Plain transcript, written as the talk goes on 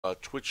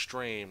Twitch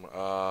stream.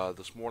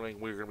 This morning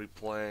we're going to be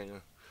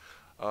playing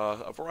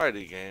a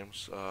variety of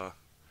games, but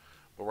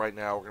right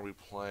now we're going to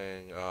be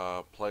playing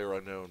Player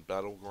Unknown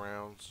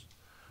Battlegrounds,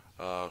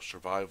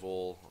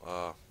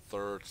 survival,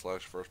 third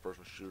slash first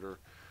person shooter,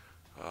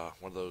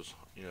 one of those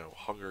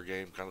Hunger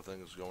Game kind of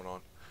things going on.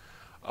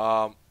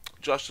 Um,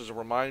 just as a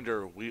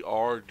reminder, we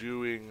are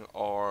doing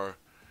our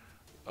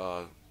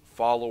uh,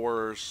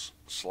 followers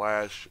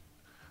slash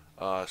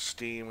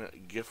Steam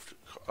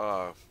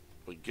uh,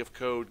 gift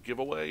code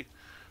giveaway.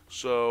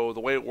 So the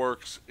way it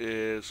works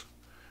is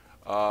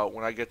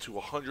when I get to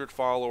 100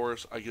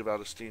 followers, I give out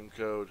a Steam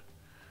code,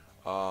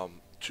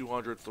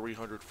 200,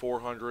 300,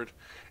 400,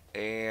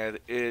 and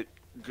it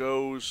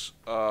goes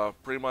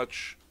pretty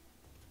much.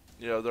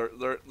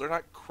 They're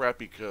not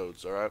crappy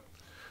codes, all right.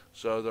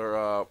 So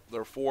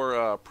they're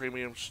four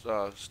premium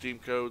Steam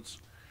codes,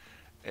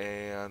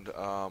 and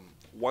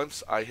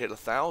once I hit a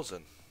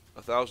thousand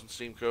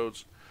Steam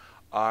codes,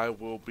 I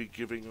will be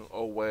giving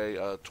away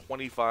a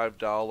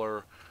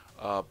 $25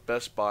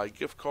 Best Buy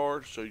gift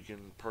card so you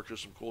can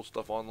purchase some cool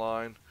stuff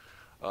online,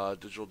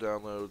 digital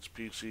downloads,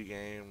 PC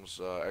games,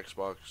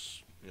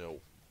 Xbox,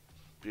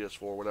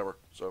 PS4, whatever.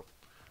 So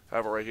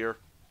have it right here.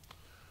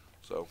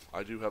 So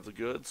I do have the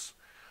goods.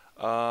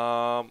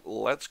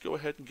 Let's go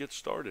ahead and get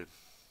started.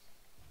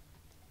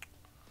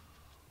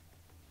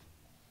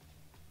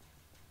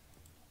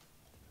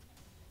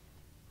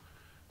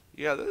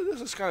 Yeah,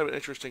 this is kind of an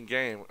interesting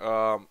game.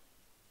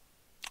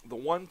 The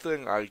one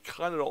thing I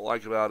kind of don't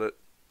like about it,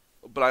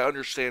 but I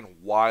understand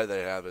why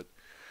they have it,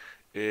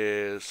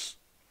 is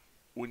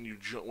when you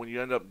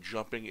end up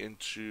jumping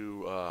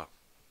into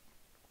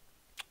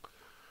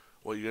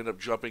you end up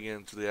jumping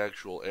into the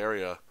actual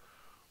area,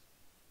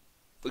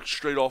 like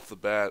straight off the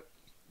bat,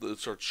 it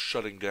starts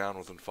shutting down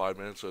within 5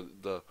 minutes. So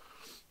the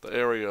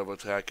area of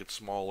attack gets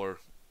smaller,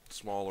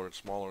 smaller and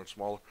smaller and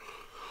smaller.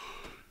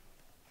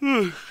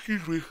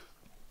 Excuse me.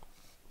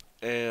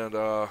 And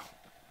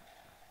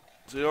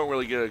so you don't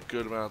really get a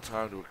good amount of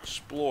time to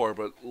explore.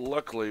 But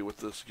luckily with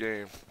this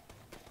game,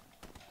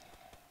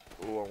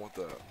 oh, I want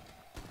that.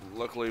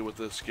 Luckily with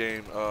this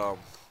game,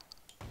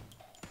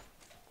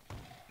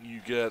 you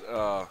get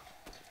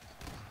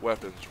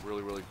weapons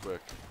really, really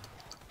quick.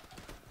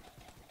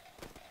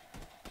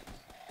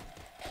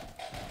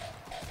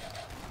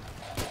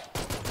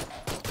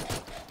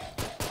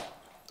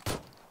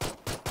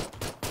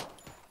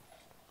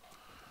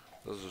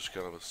 This is just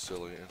kind of a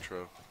silly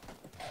intro.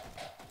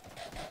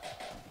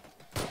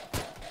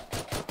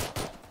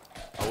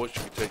 I wish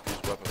you could take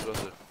these weapons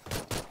with you.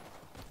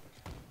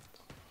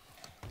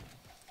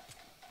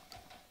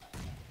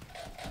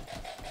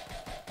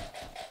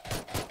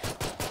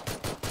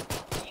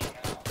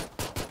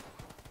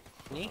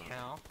 Ni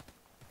hao.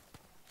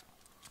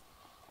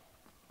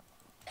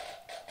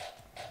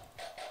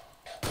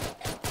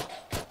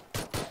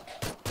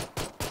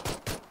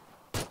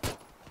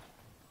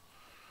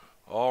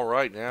 All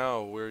right,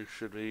 now we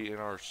should be in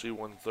our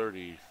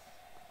C-130,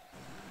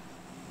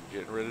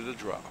 getting ready to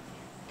drop.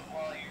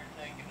 While you're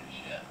taking a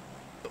shit.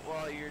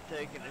 While you're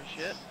taking a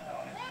shit.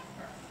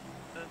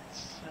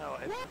 That's how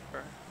I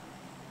prefer.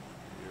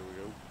 Here we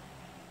go.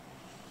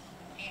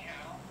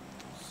 Meow.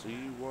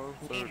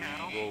 C-130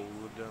 Meow.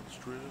 rolling down the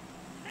strip.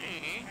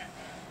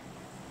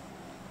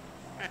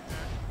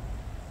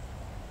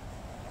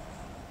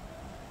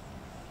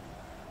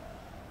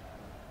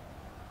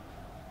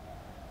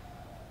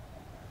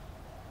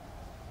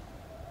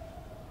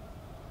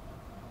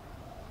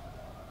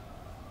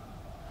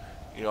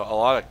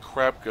 A lot of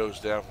crap goes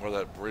down where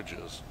that bridge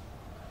is.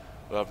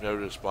 But I've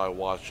noticed by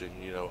watching,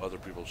 other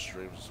people's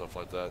streams and stuff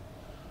like that,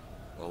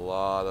 a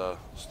lot of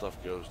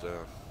stuff goes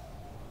down.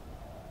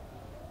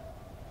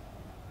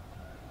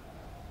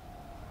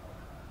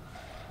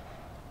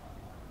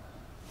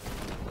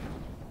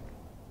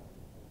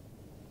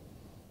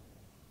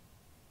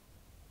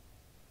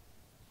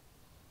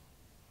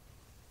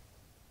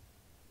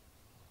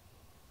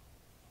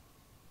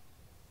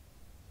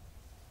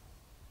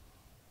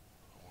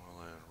 I want to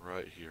land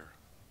right here.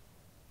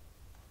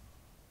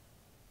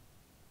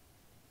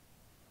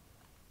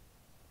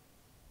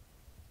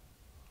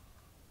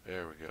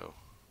 There we go.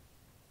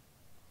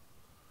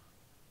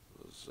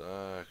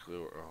 Exactly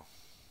where. Oh.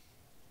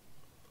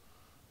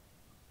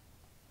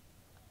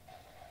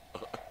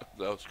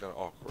 That was kind of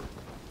awkward.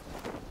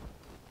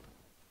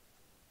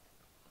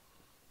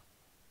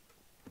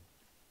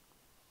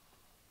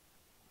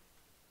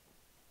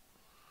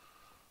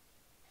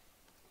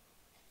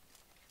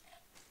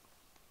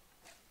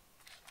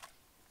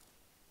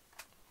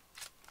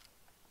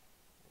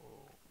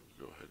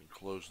 Go ahead and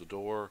close the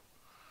door.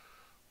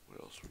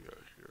 What else we got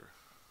here?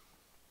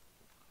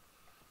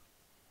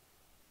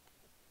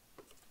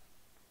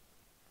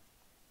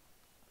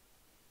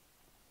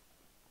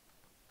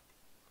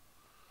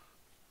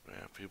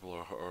 Man, people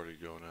are already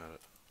going at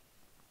it.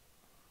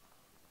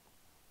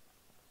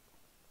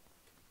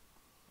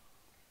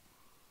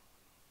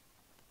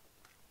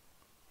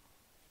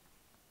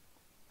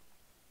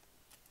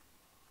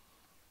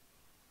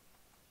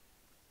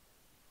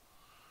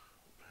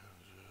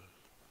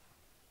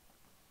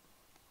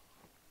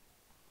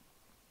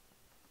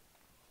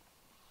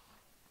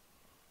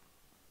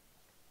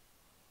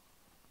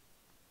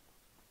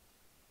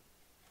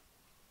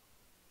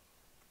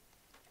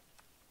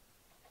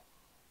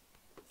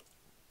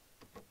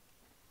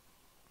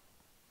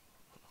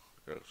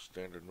 Got a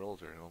standard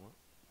military helmet.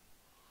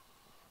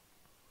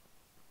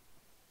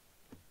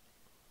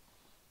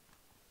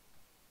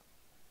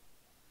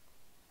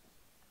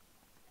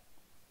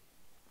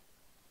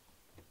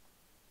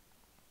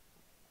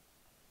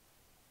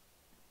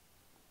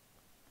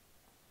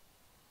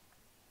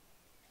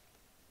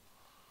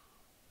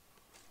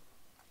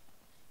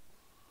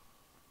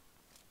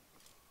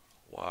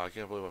 Wow, I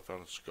can't believe I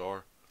found a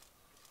scar.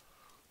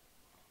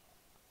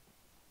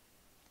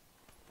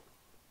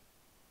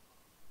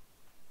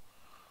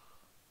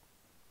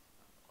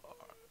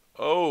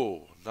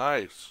 Oh,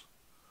 nice.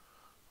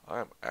 I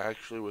am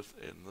actually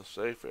within the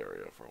safe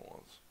area for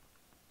once.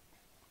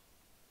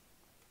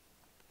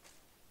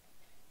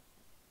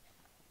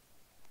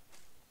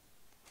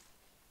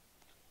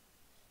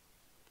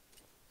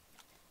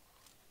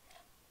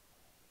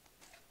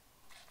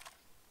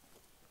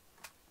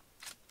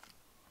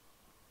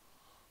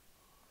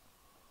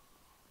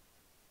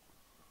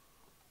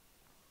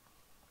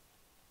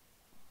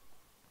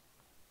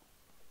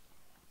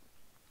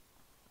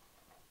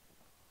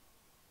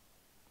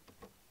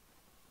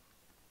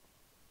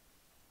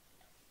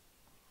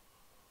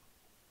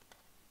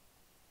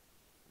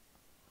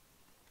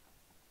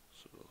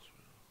 So what else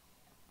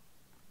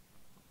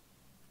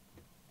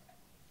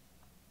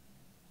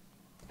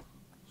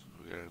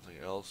we got anything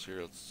else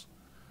here that's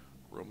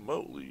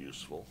remotely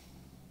useful?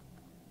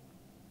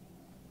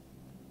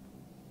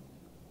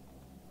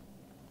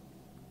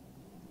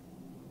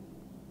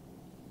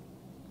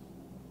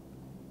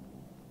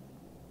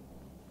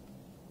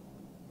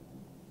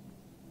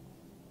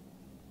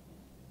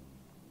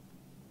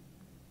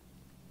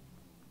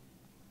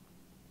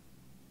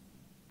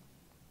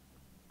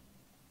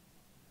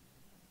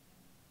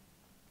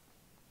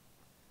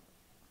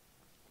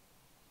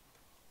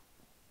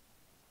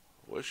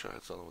 Wish I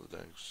had something with a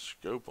dang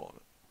scope on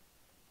it.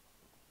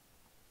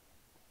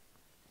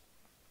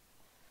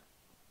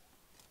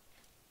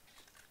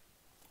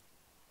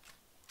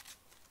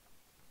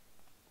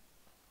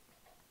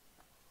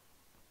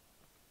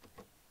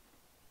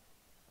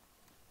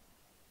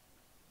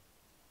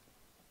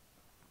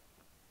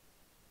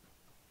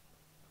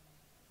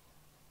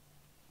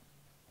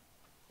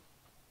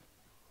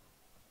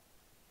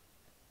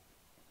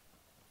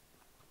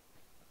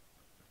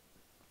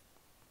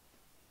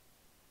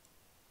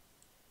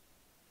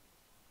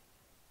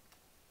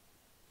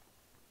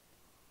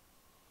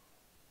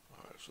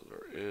 Alright, so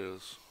there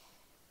is.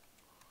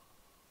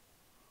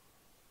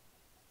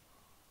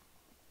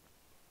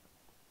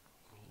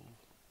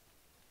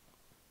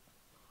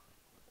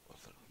 I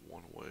think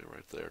one way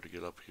right there to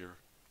get up here.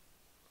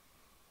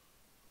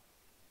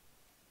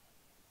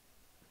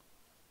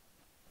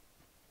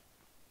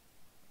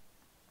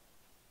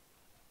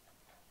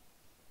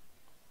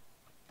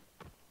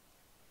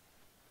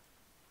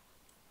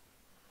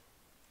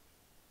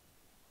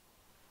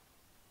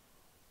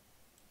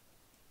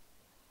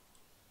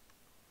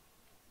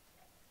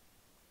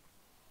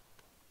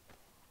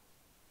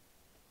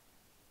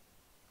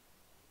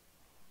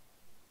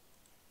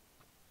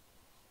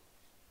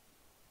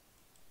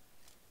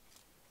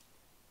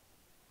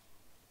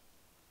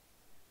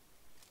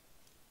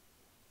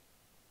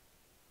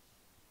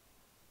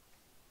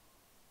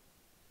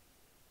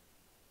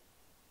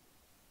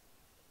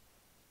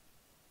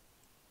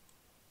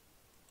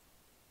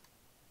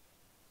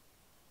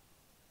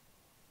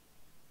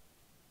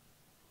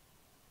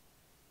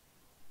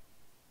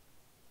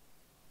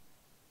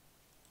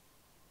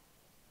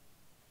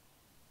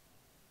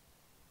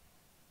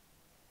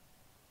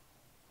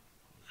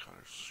 We kind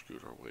of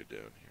scoot our way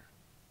down here.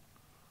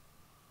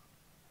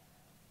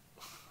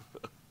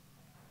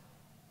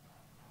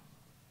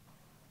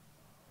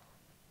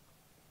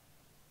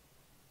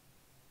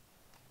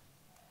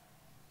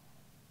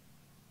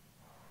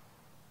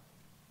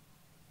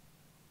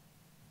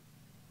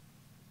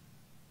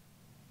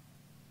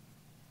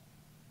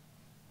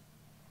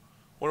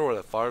 Wonder where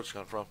that fire's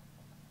come from.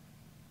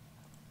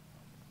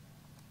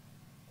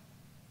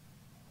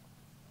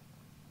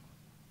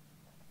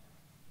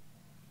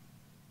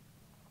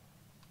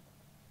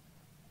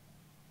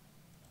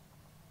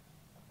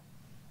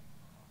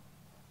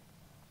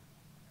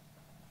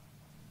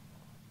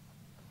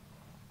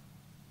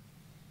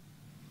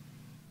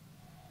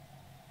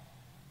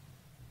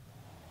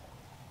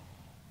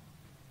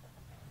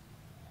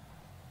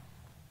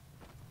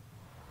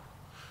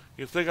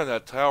 You'd think on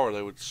that tower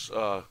they would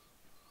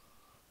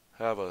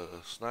have a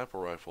sniper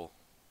rifle.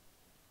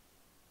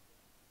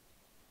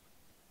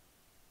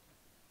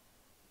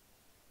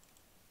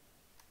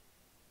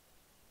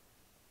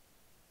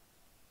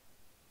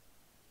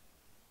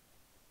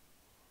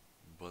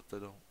 But they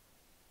don't.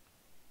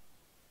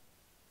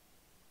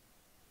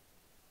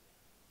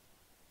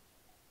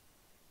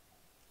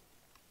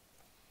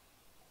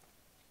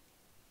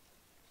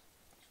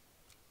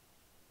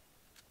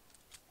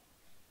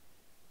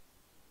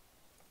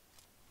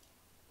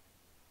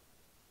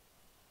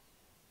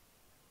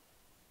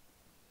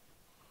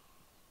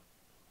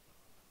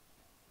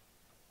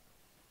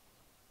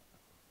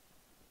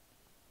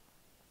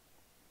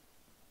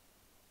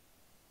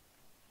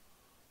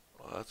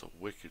 Well, That's a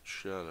wicked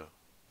shadow.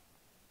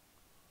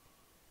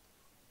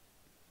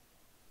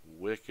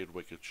 Wicked,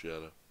 wicked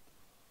shadow.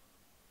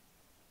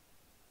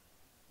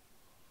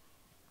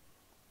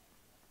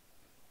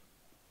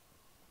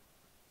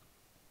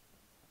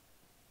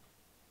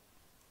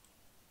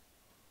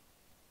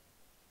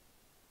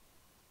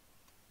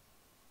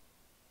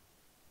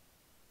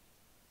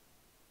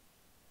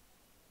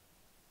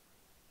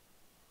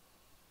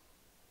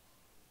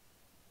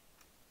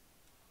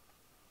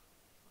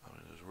 I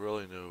mean, there's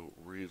really no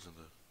reason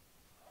to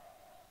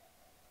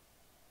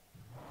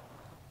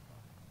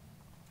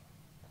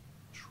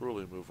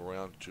truly move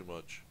around too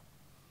much.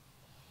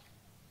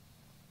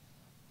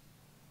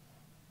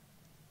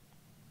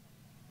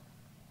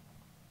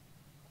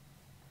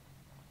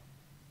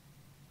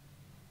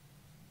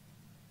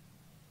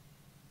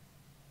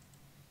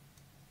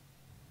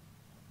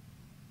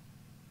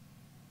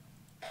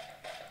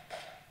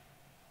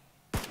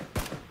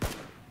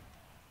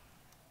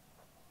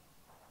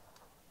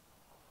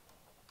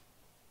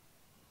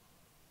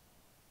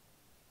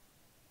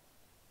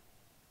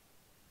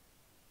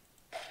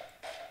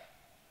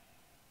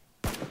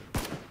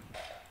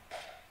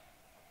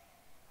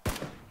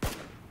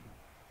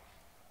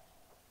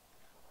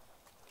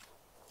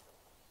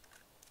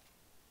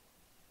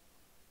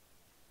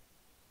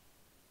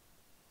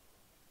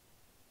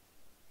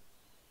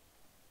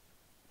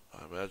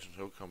 I imagine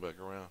he'll come back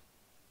around.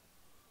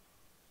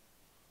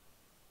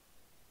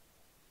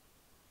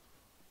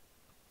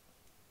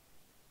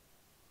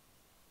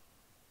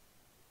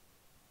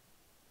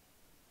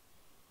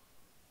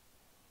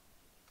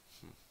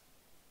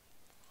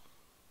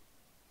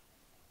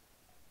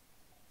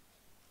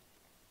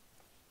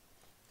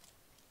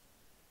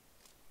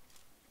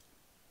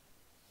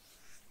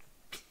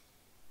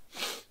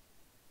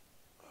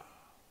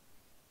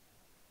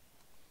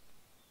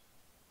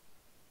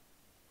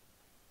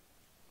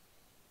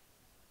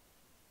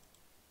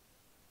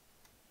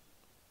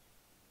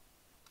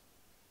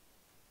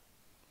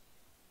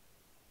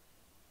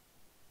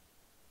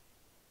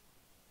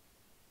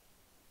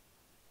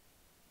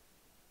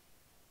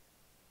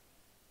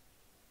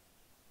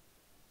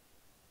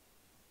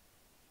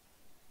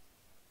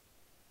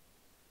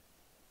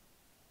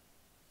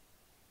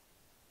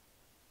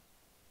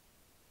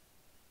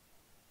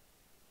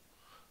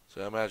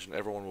 So I imagine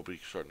everyone will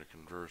be starting to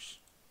converse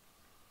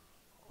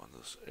on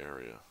this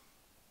area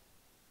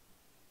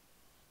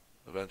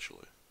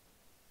eventually.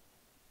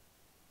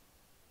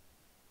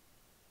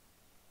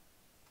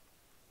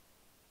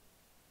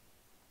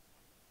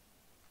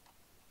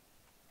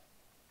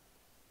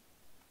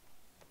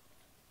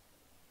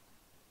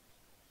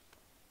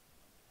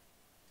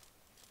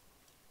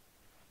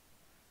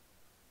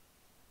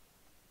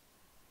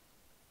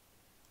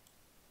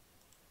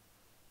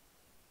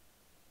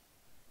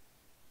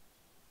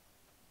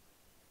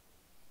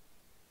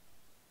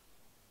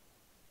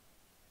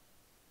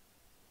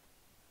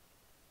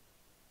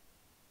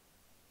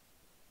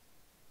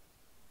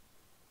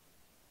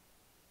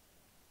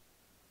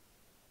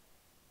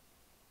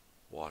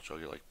 Watch, I'll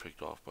get like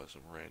picked off by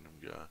some random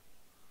guy.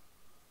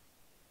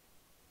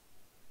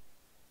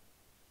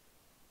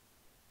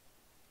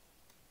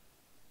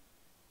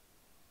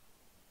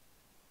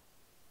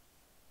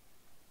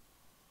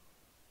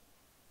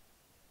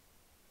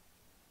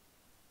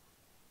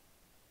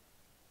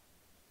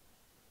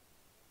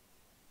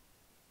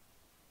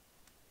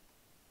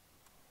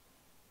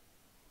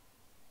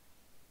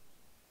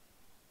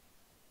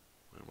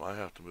 We might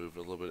have to move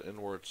a little bit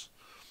inwards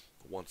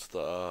once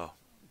the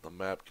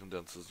map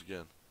condenses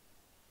again.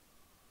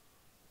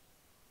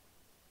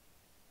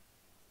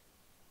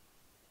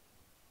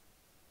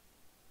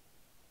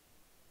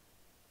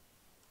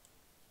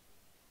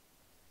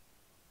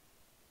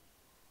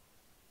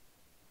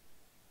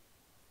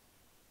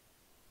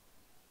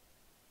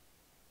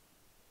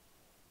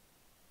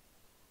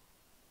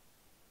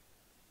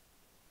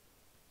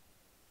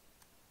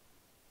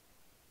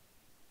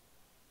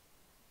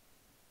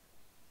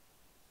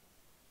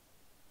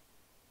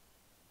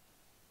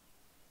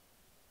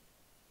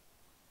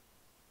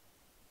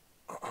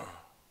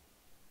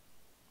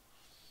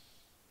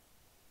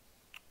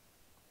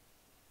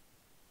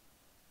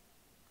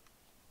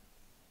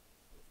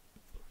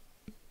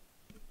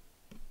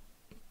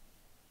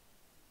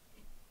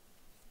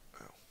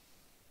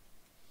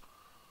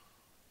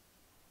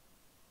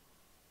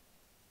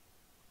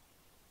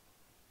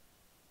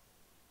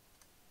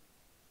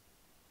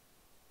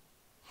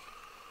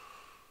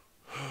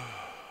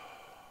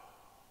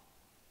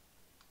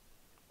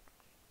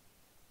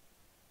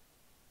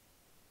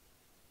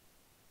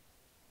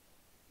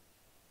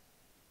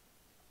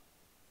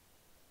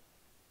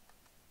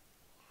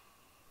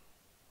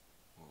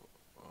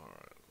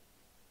 Alright.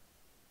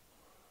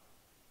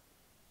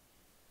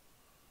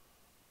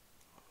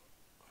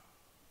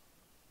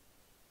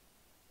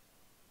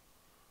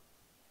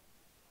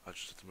 I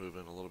just have to move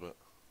in a little bit.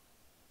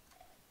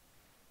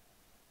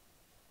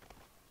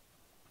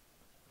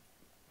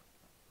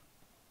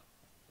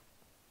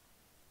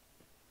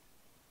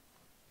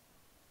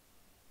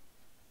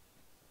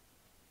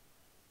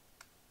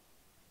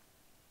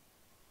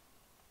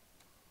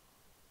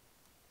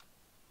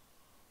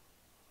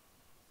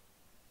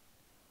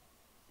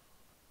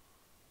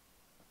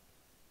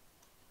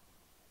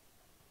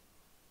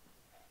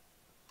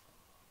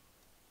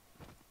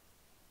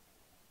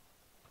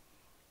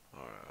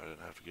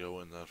 have to go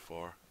in that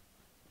far.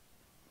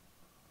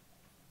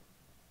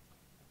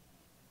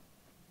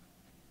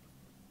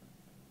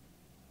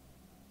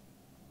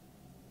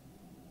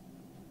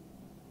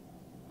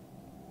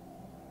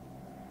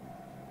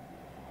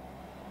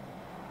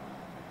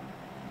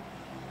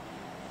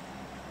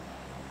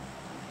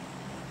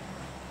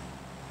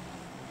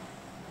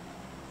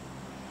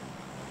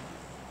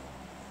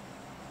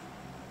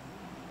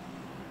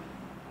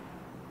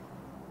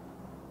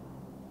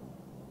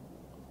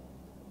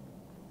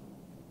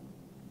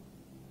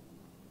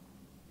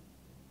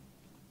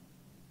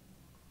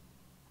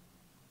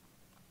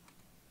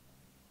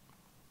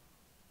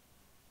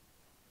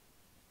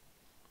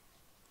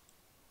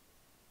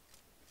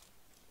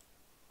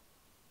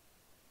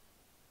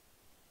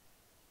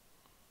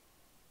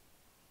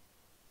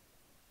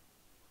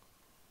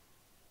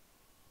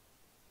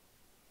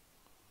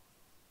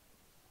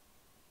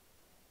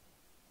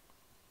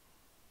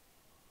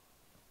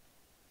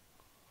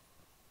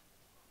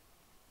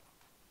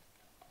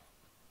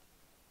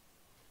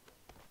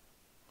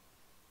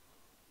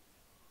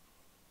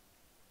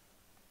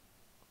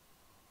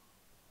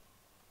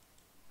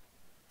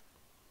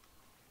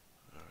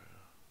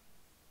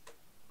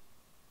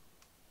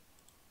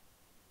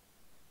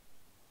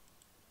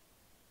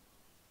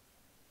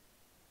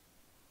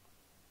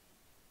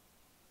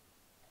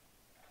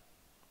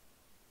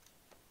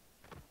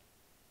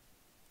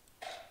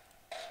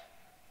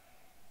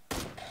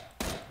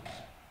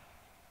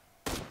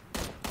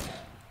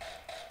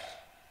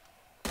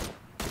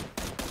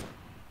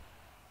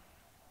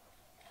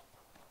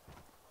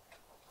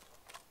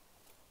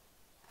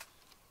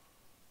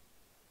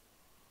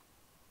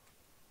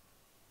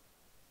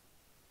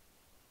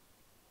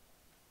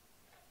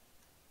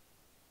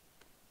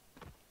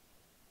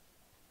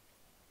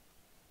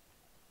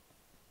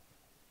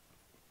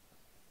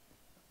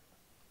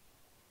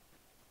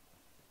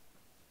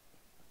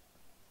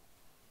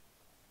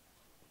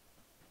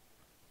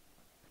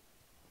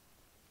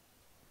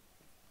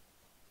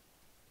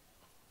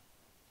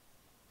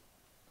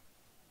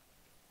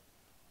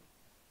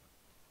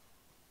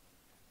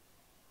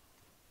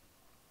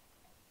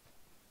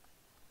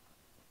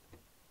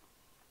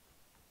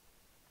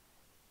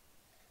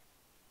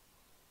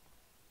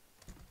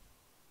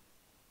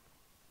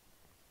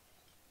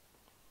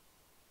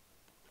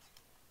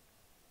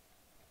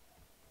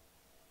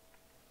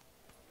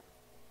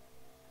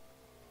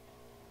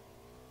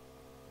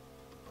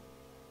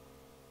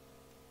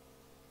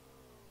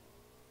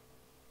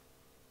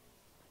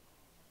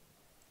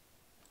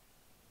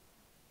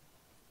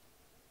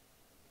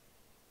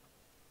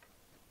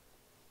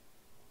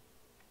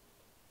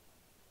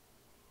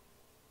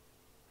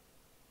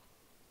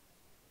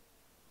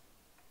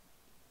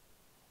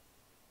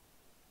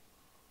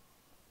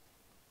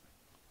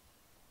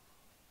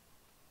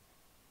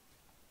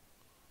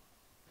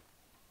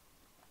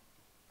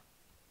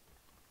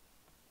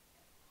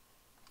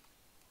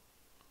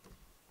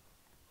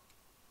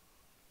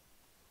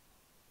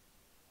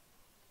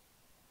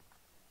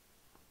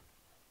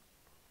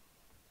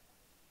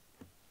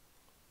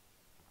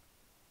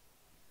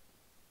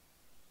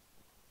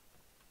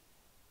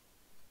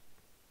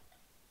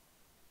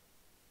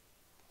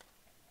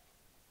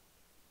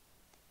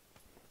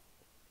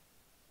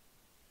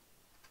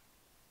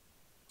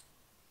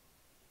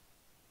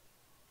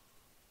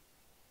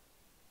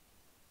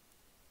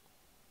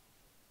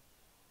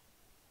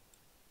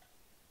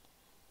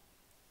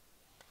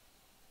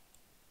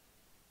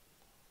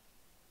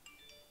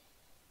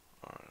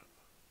 Alright.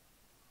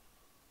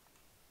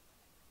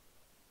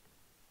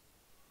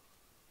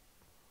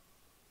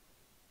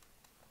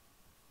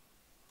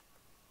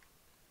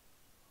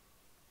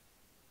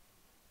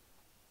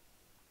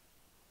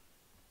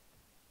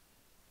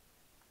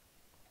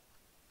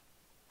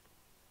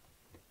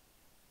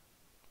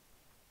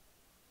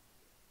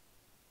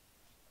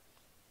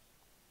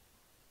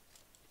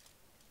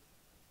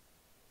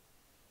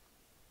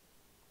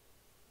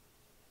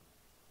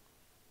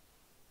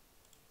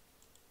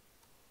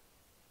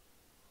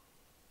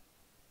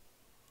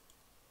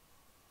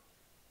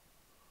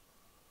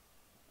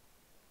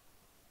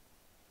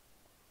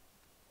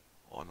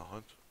 On the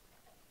hunt.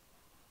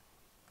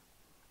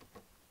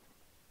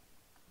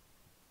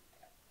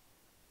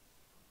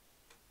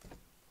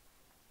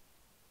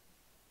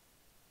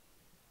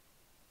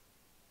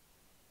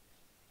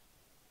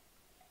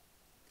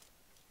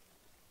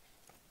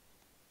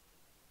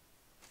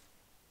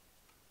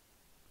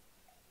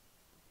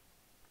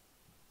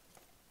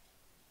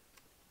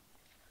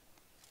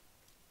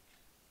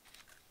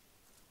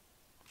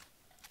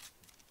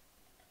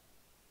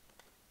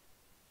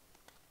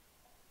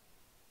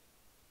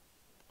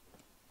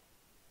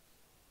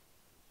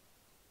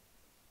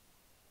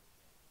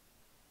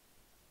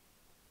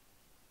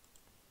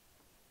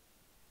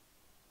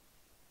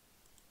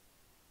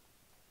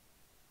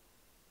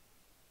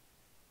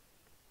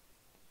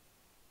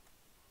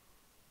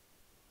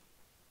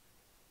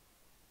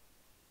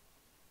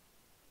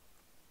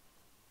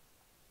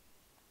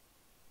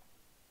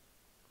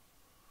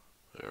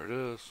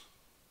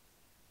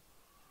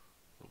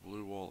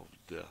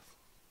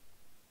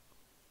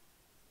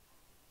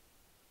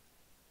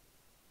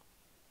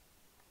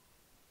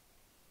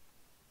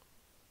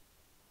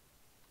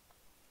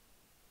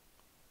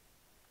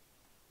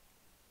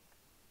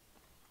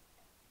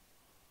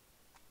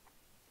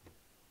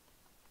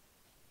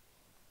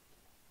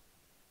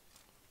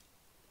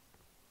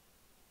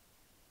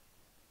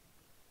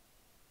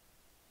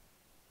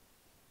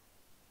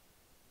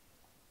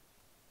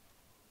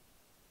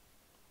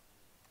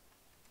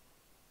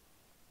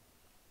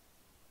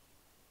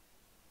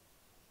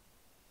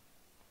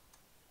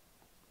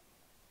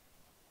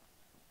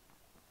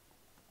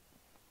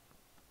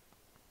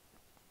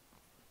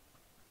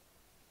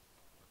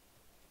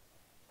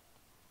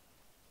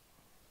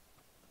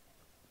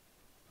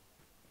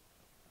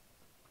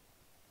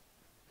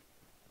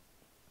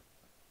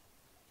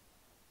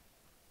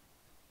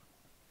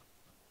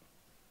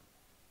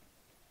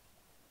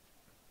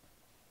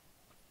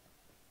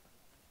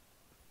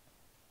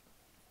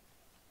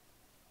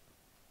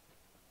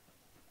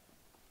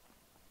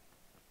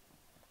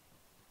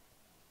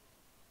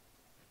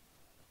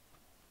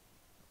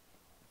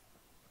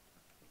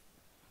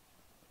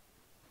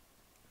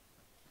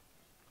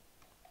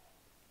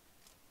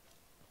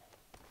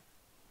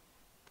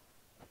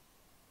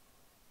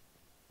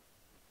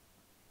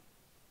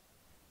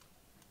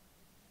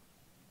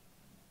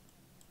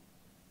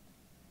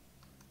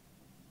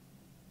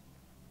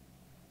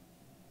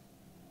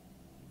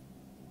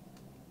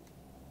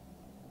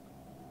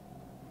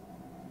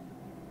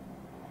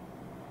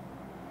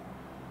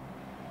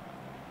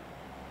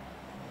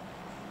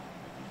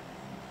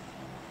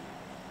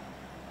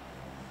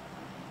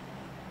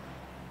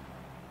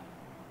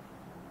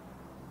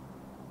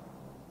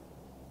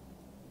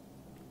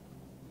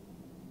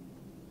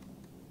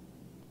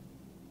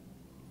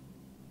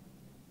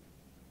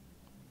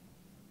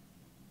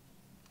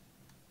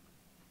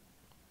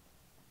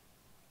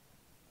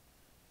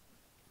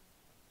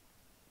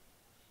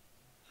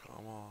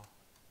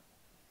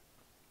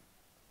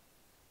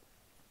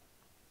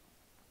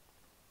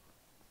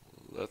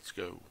 Let's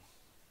go.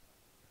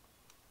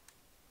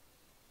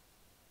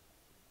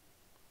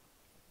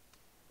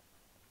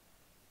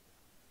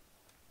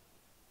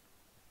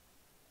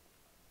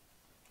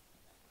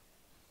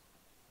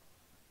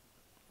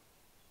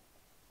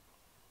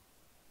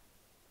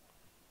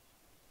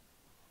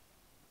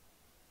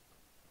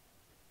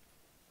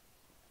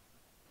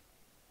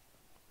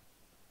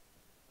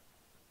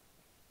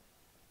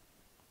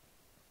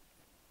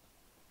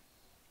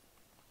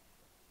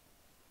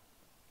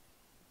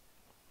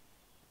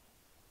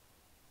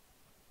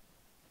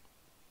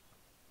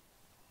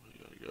 We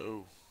gotta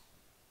go.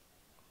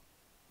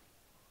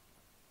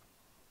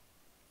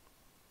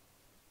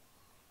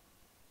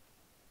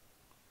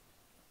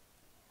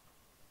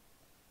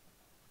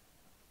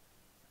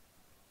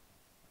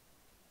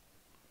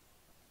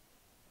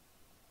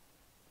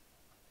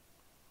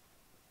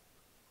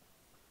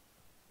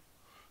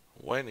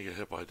 Waiting to get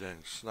hit by a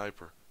dang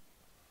sniper.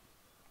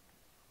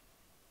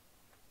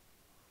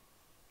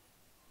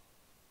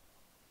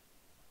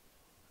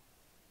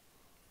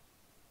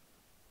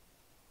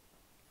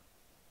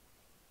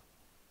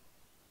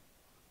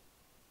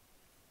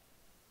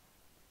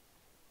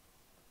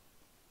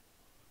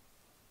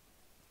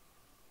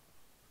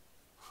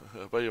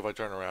 I bet you if I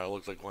turn around, it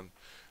looks like one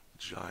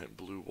giant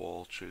blue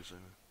wall chasing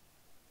me.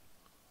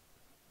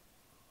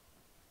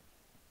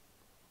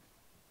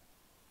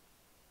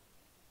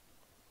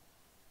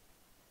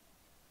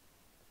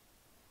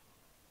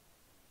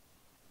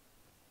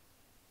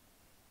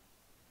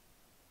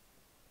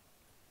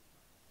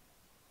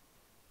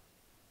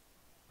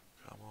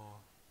 Come on.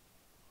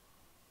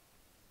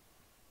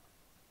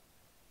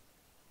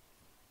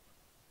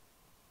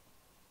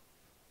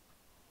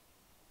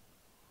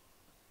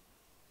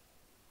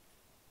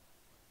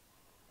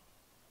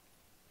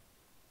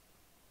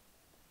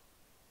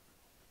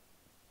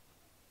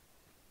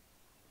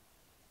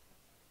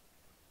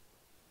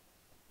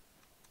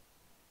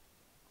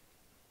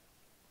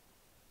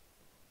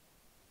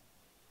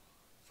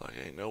 It's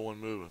like ain't no one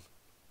moving.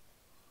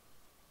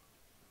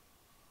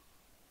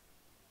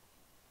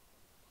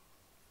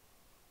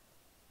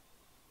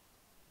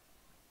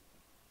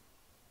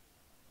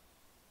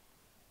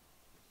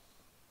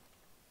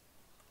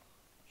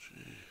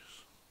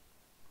 Jeez.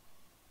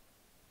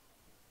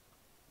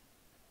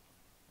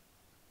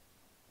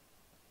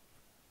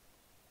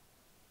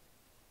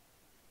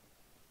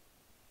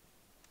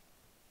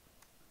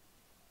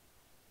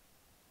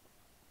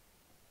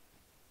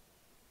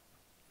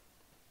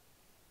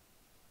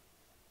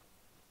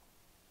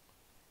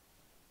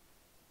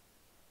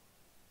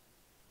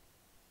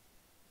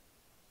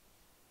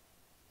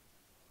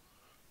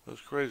 That's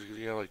crazy because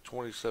you got like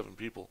 27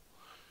 people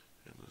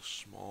in this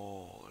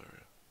small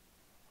area.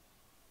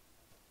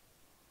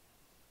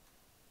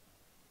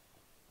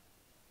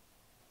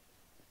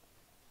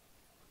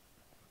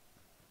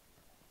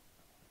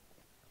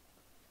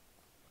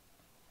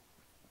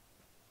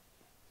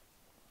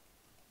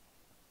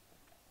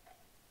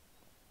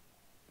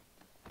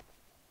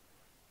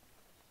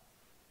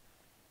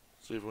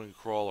 See if we can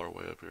crawl our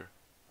way up here.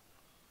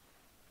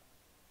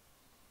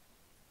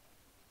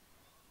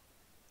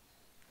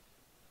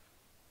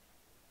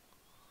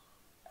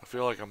 I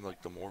feel like I'm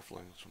like the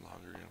Morphlings from the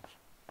Hunger Games.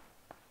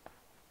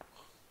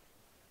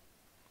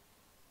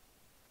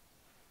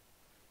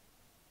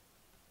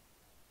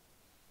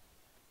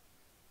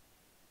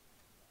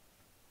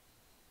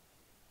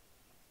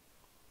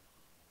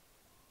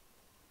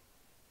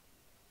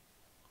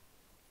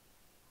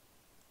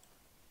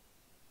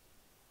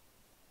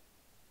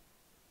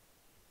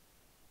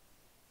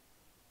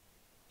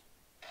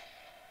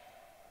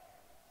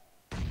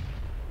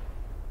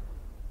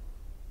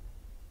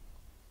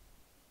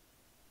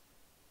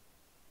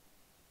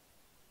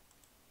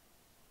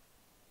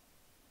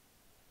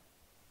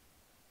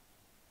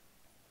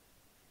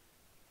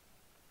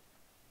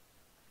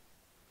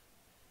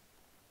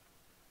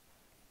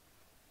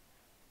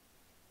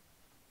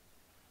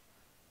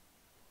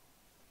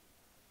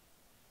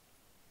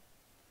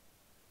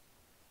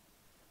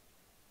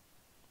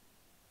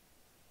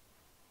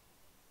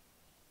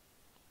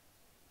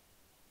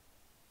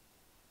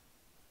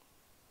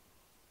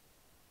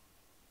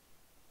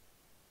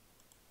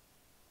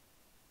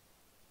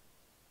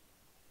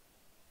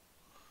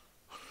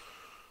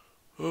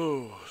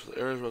 Oh, so the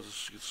area's about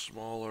to get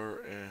smaller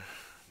and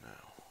now.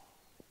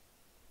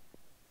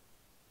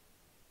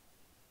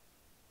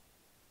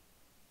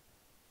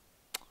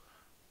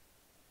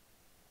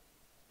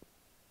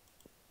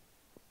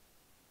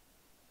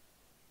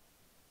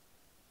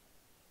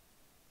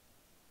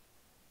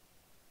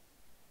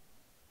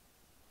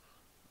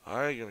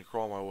 I ain't gonna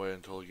crawl my way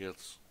until it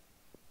gets,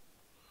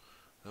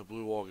 that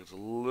blue wall gets a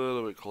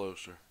little bit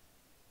closer.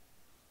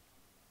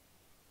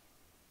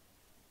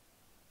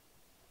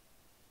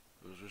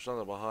 If there's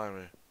something behind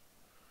me,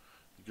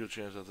 good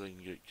chance that thing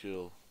can get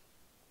killed.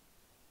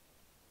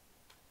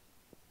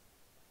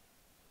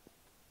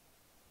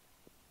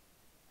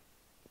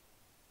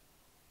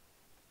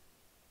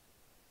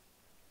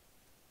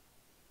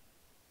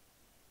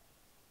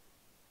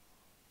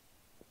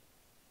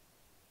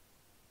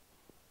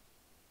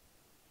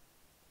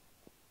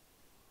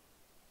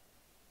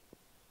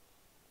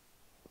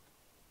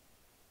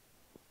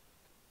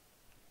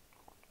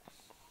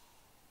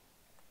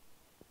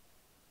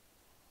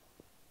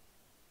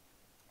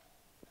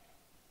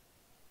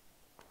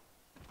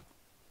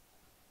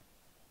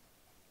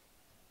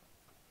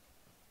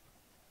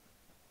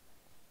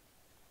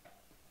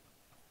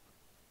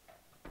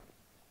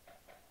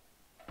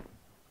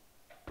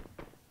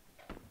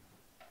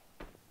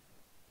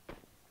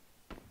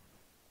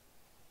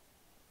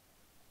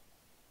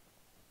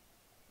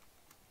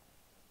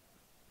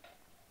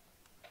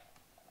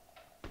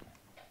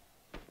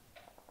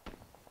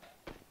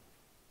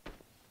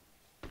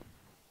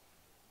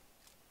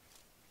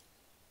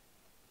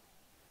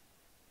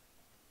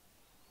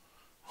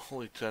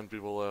 Only 10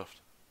 people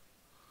left.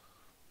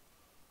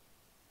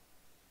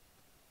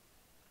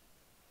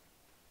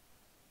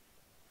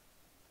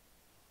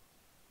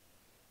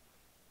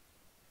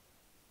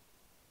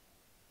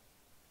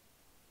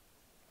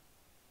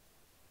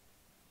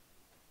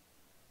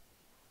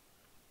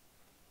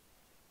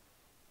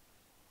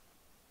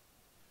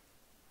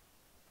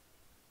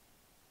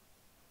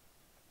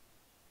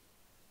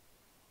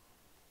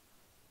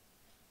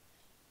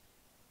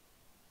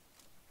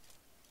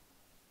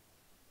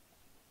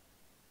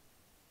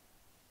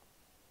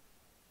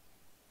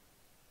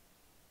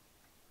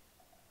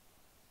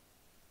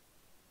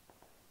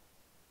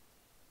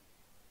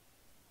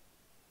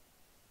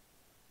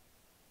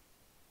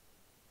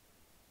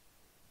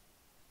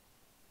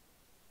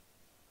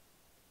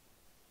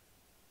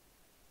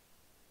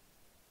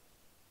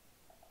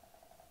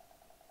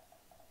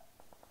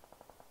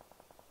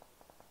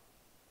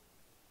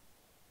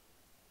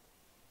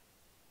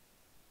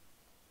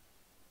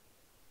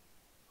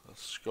 The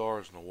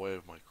scar's in the way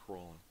of my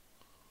crawling.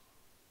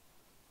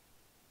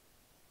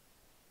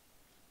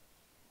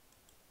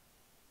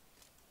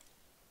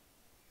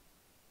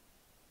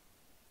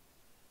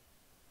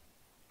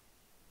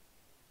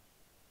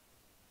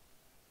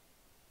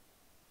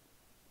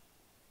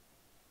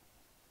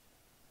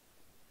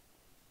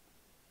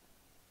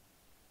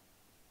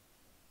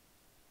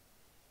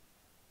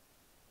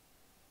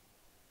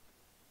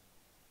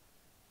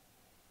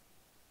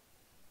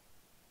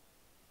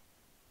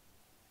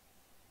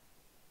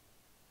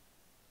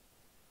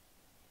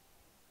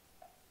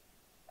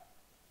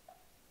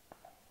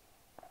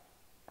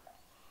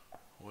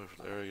 Wait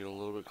for the area to get a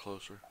little bit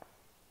closer.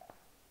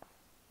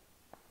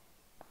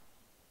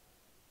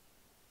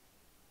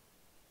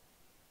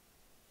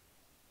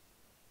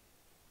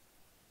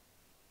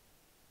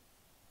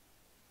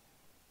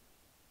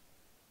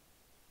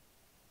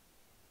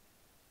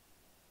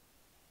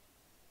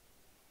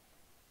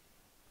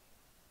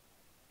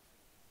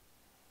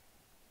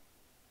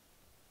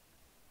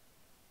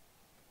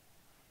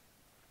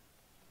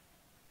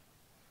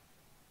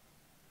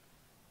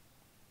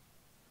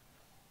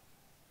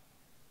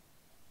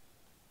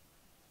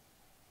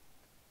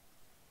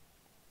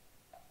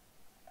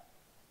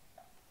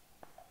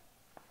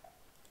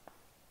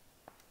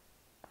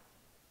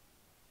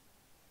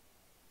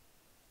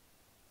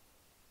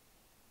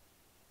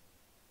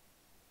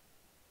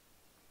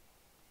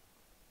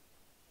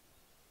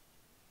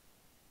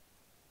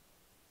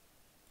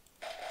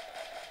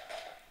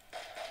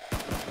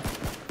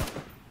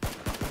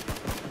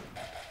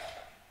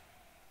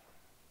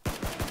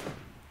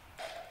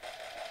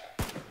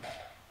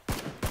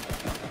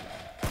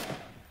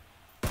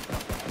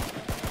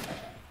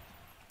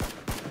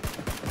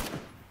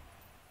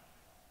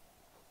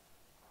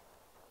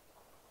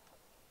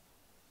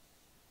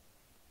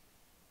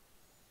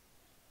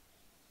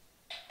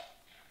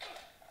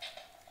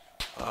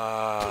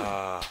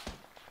 Ah.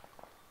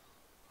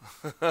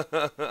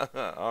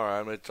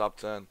 Alright, I made top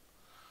 10.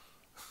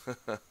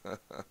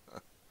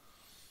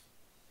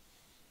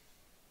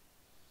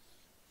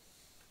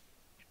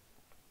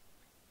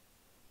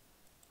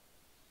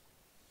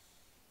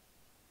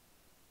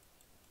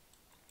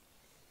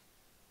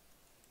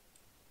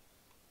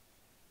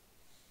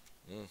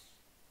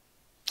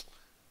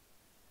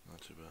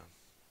 Not too bad.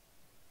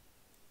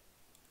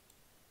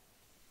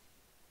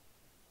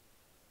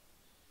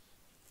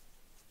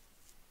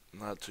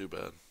 Not too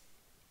bad.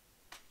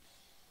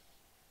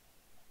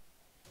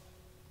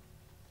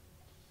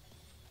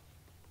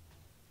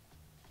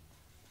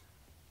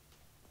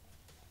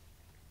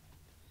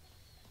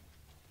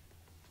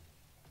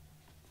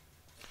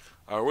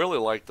 I really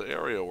like the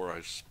area where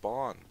I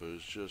spawned, but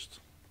it's just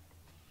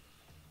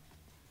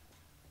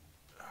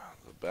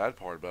the bad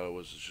part about it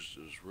was it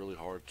was really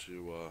hard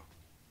to.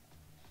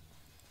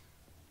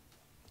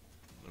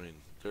 I mean,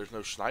 there's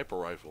no sniper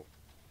rifle.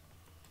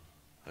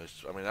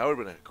 I mean, that would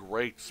have been a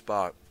great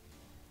spot.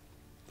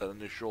 That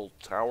initial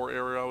tower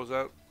area I was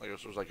at. I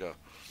guess it was like a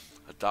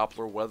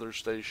Doppler weather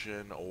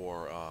station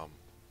or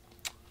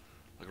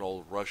like an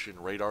old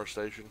Russian radar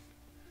station,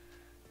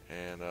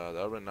 and that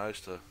would have been nice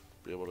to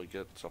be able to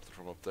get something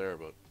from up there.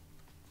 But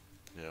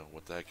you know,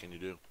 what the heck can you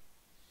do?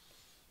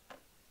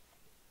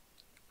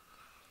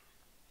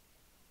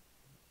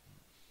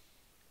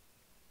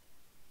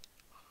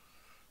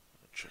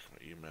 Check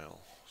my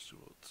email, see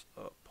what's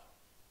up.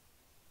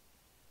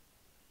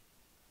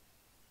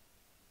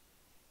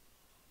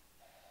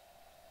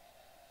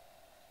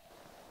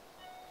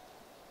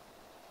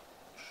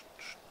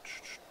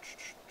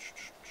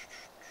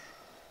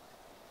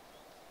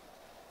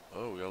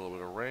 Oh, we got a little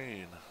bit of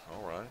rain.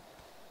 Alright.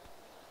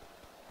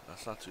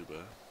 That's not too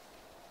bad.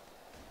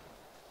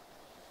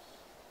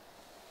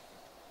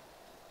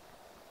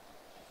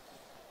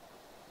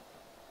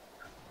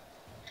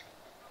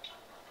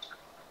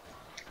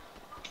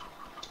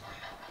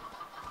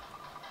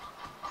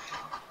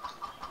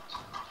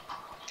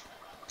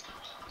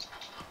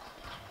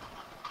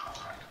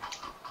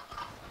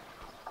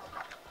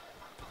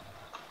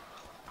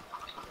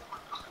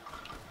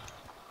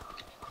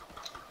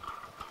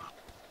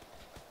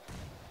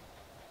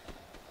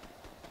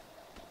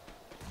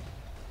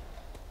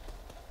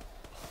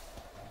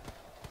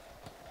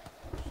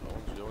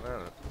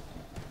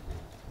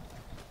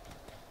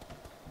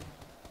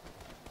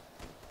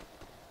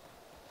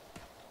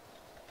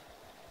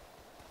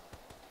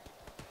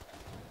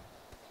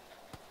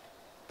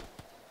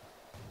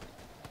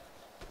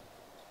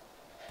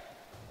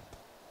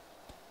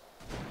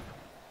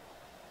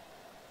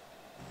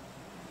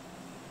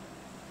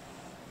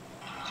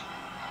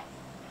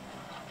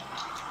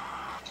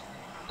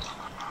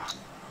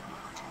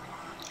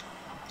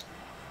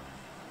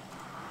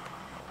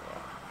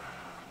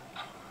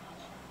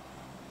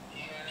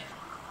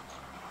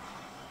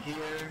 Here.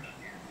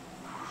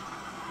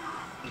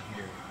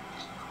 Here.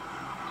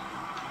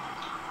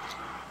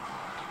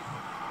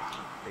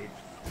 They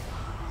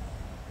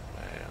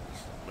Man, this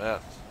is a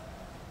mess.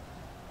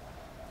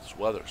 This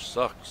weather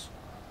sucks.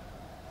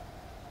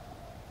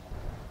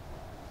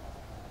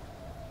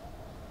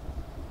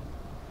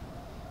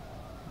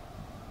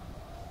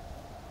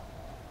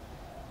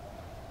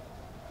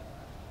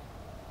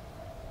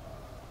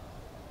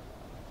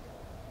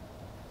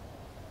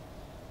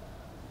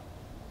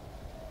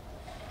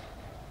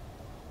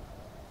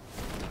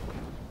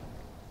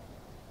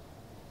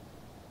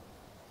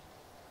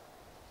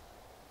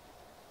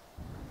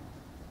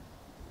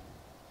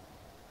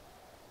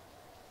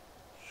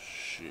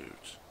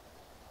 Shoot.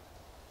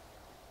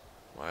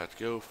 Might have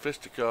to go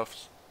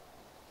fisticuffs.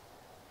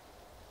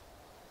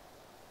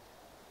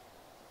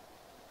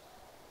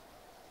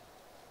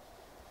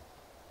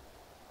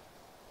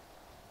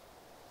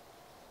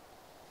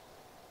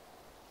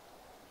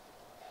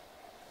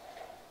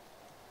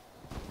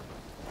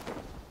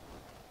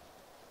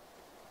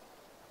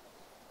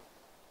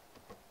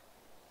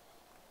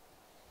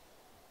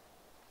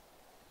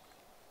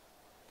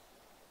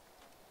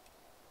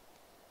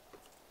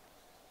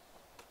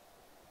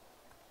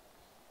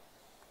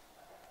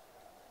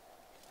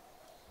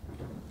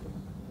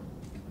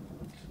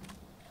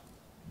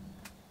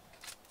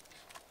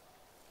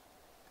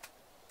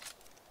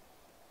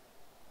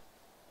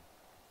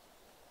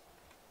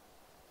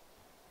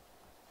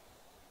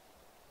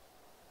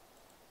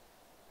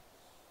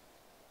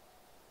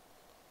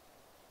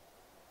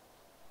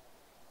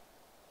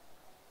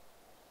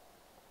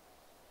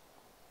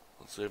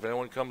 Let's see if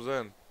anyone comes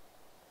in.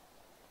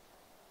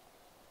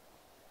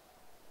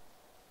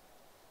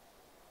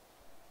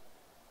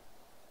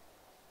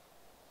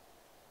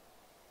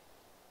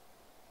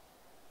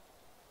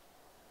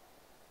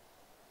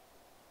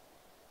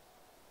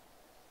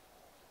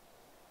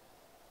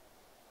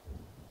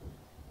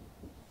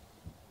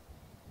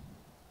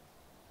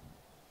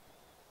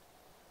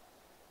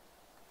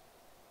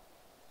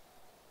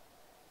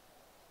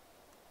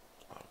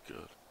 Oh,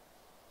 good.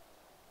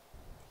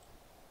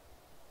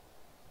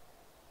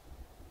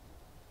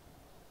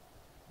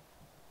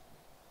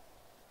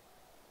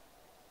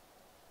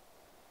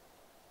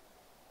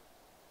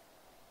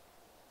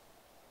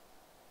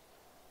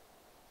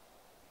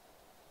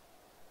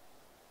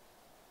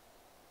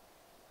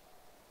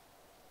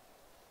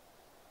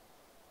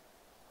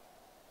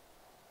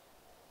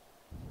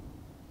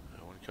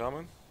 Anyone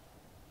coming?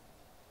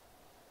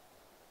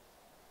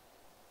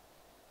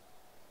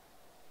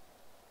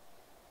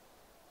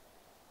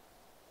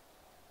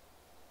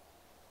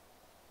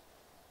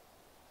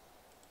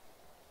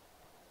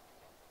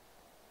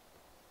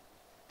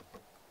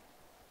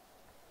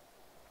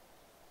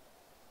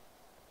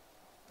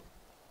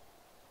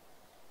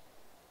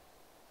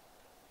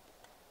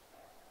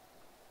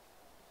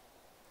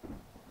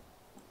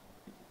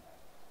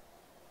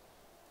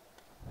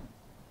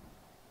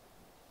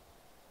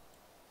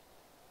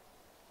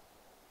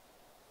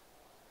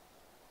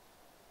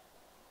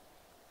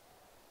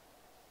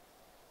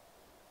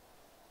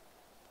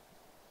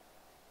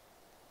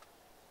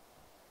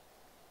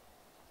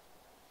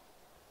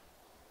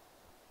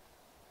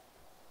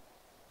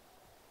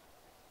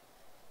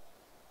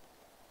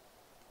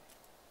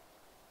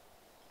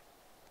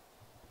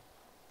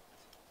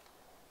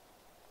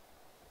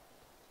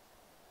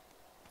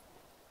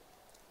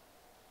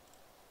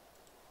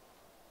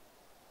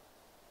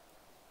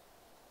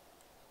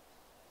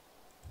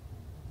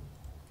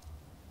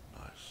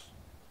 Nice.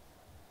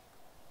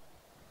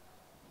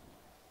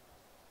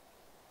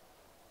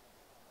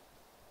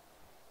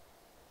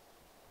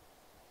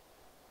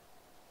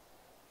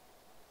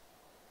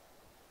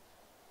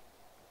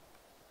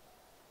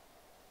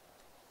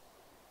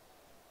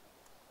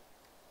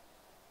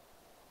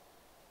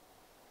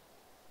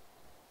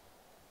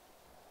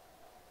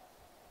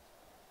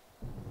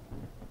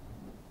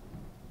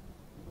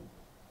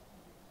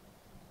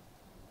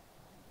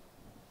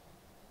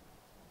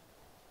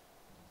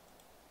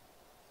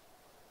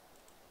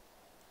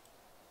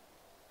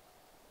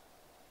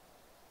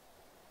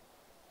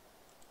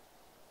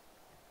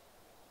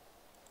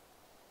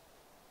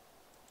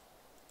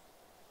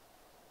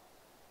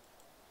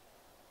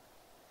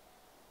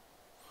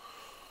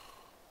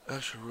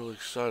 Actually, really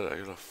excited. I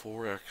got a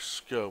 4X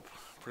scope.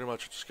 Pretty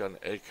much just got an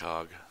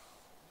ACOG.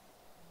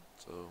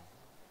 So,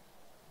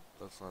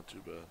 that's not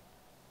too bad.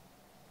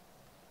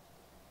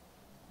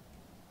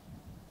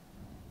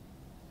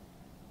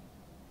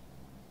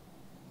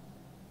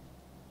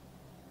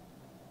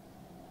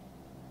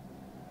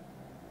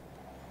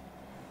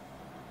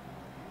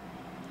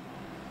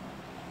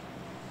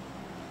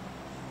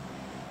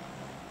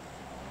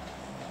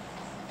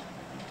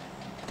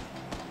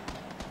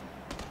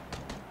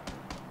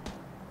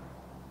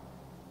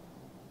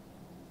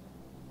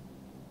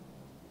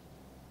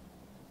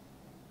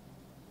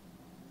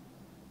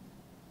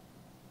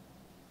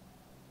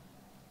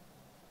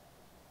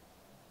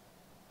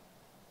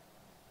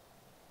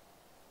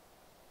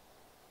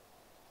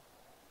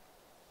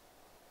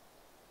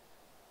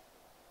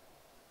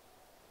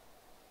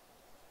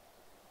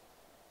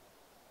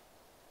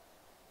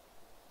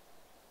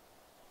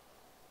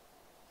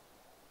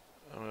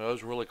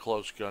 was really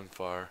close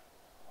gunfire.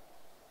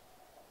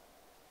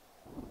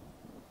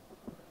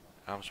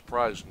 I'm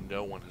surprised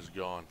no one has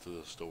gone to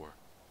the store.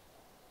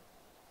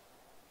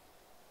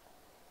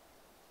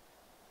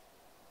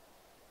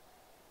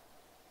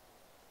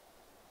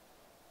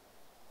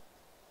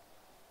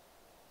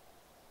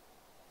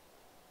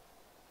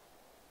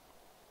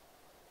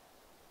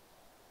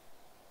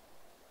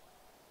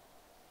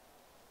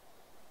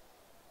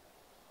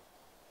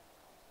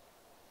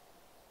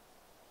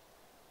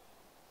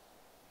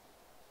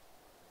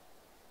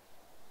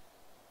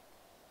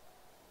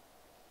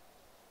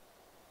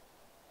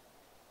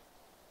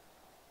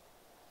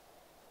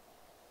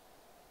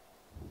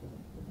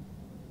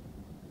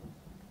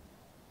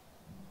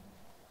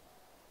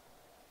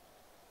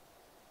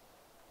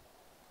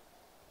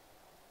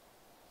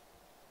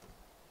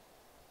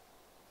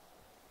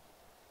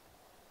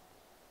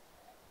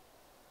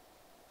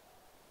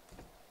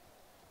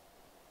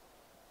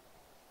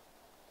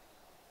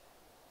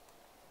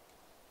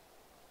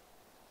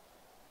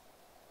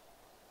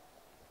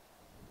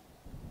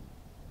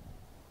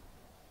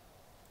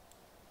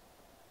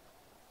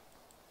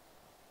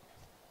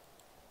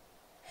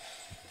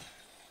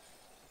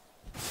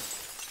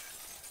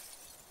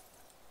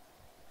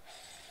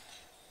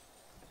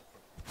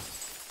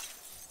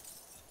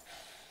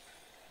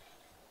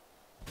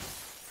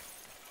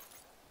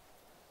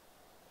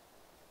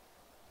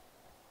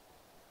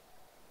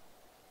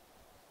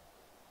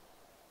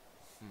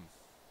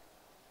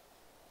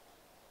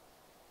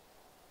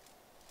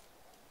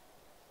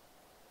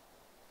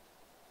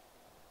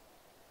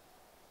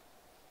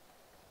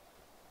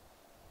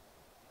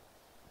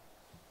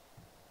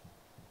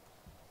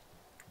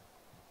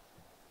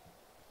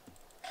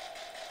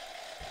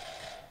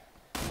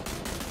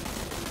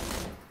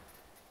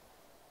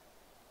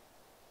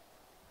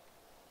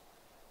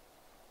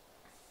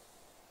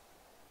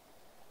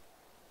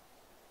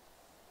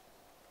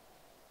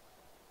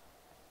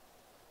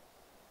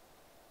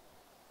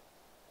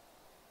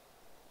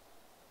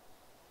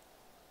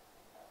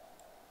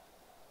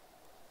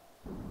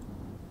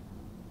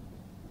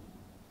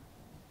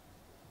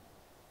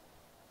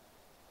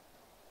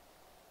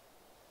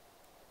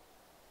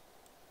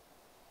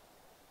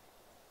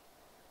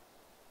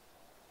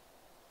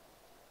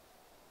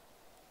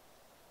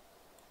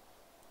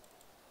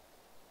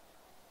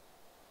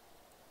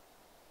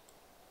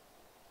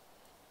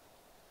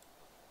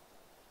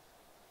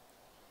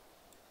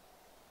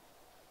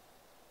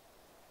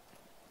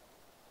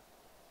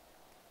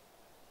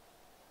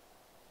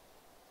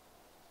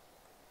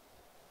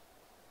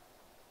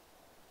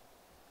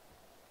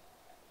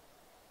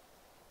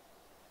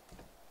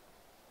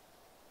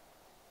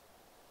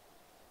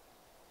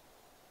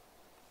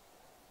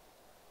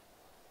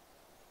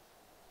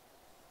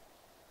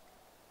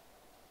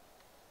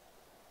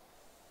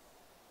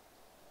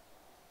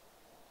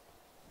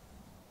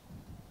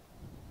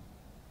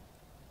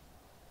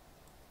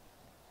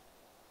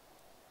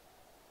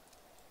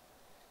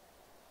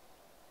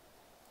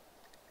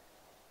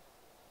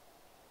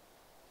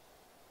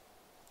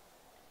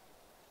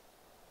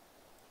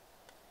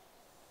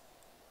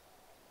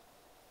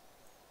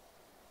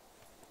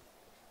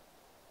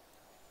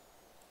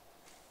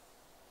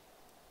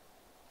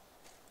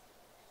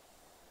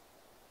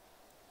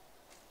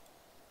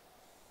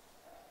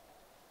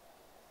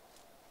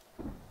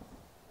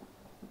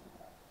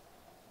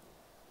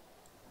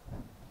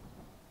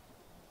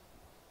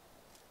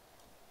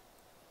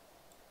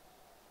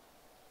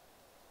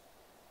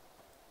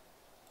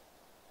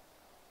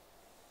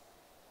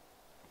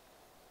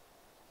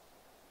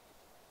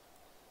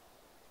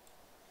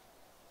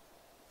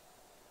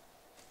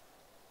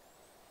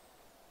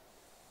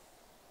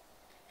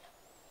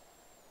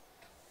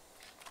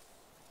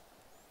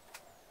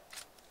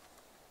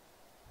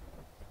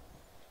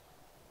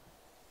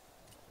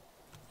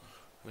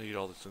 I need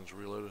all these things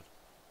reloaded.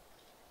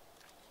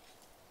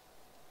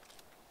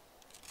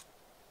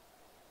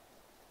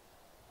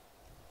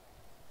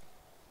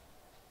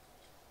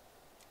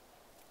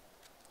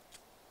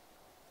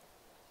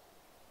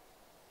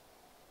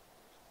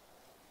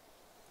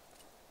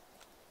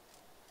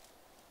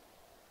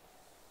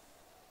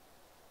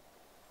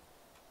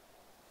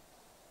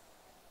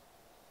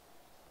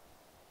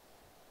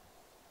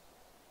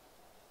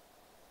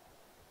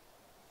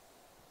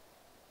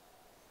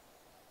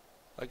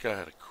 That guy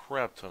had a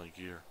crap ton of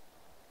gear.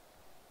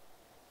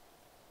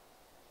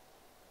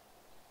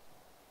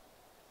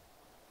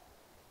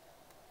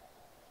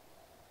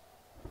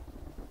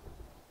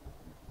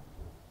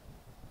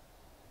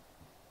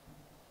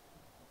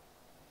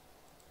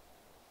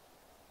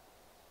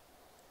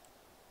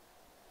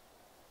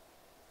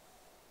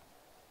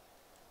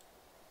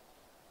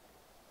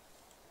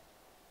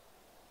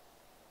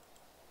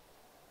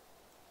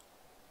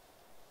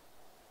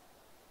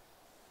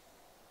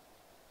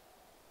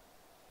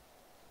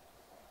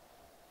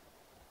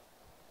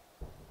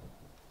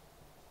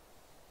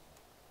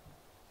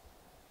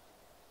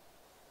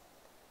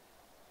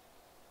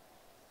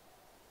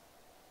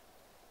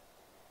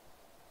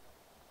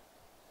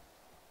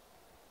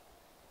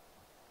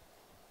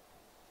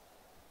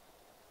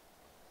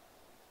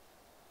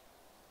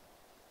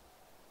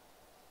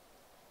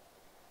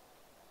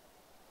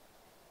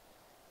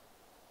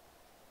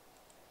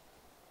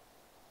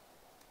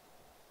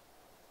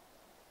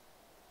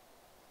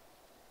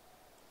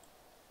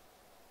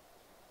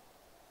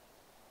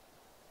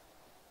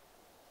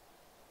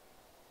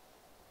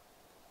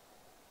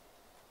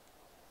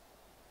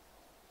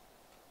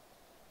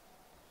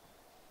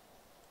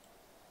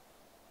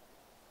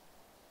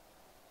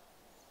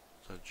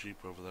 Jeep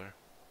over there.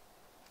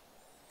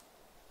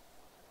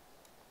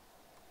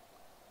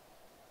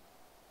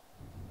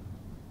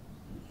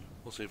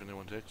 We'll see if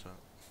anyone takes that.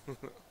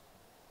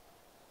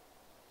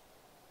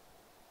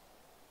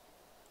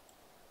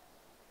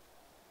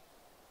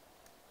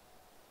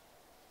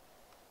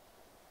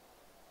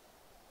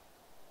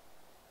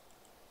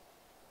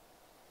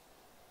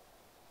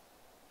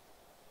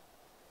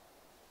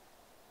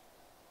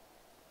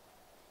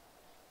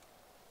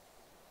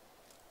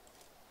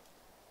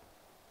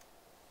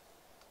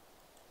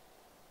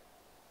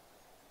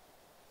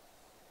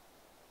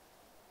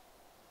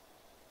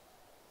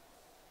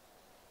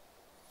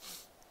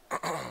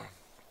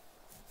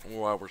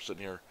 While we're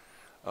sitting here,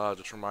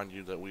 just remind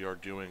you that we are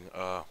doing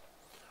a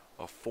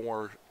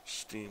 4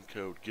 Steam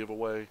code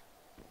giveaway.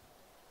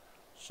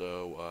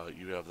 So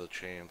you have the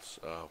chance,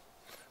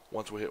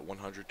 once we hit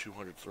 100,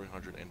 200,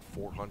 300, and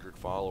 400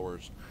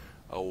 followers,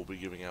 we'll be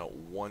giving out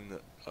one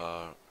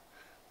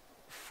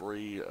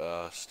free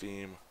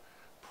Steam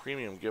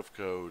premium gift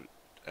code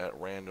at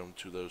random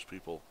to those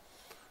people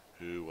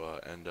who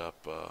end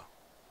up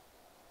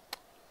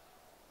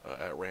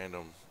at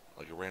random,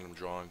 like a random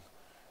drawing,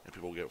 and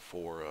people get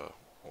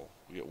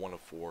we get one of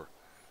 4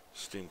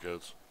 Steam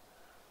codes.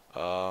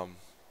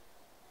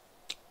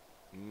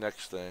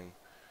 Next thing,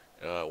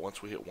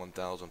 once we hit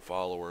 1,000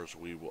 followers,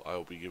 I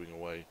will be giving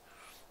away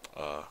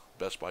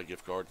Best Buy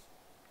gift card,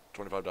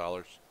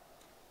 $25.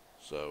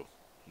 So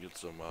you get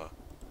some.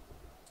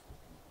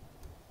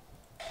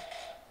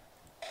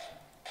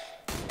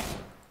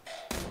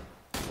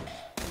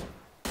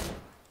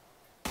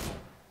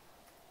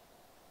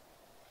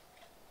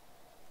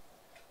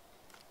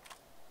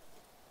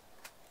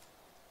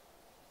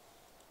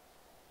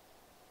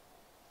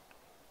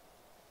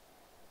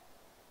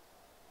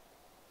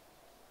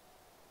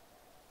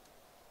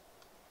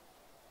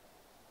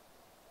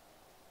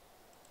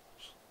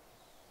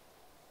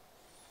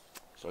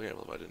 So I can't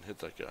believe I didn't hit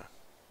that guy.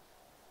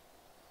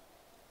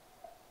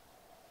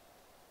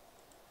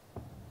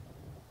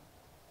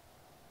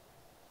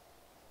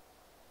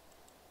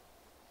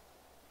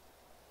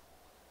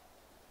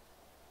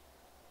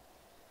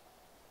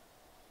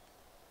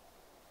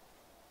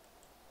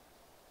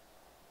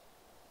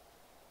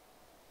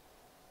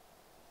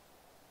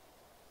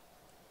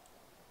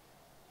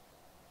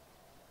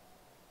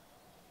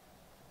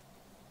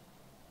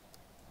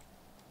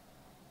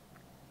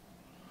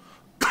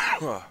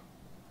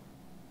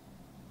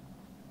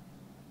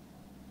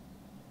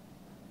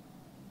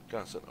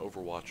 Kind of set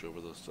Overwatch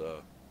over this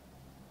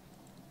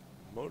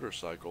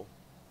motorcycle.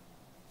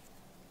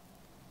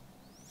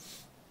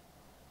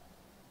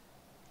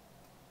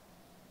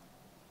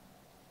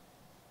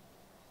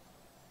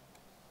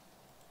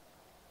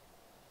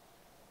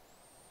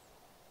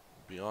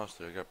 To be honest,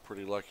 I got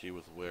pretty lucky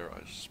with where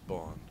I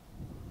spawned.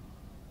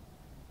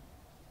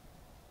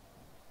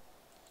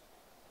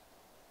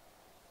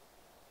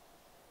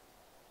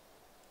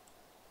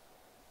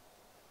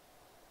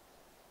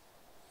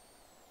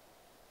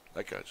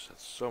 That guy just had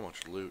so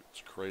much loot,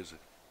 it's crazy.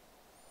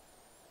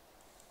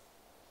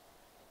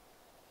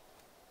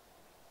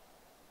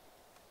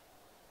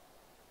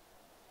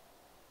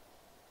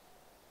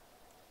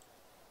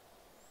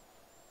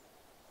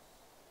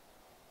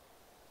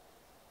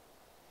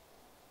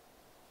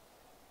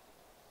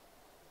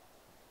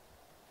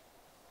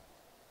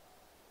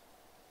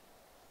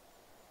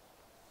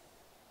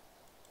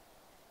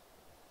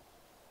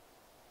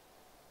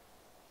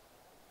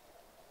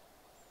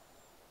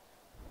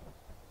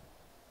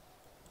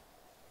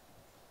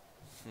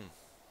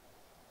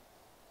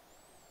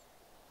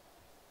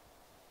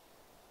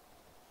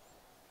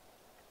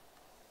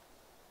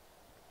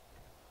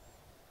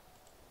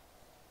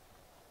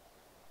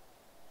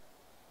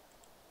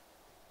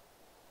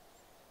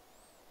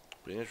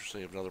 Be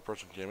interesting if another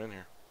person came in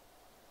here.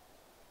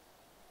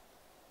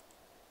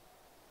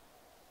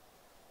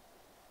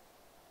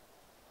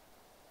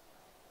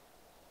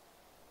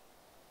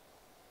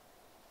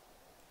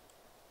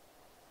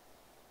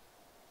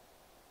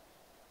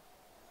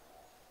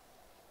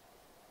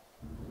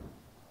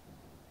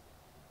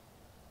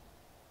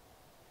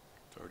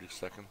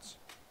 Seconds.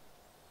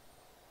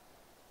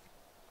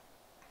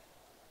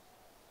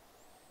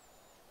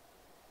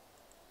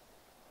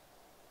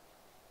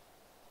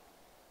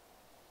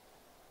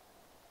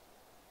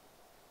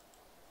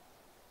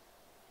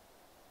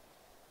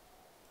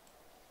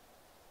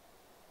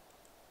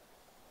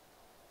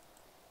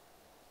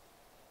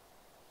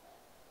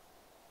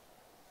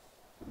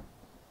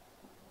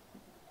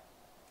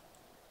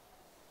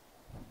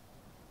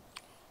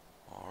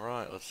 All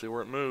right, let's see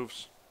where it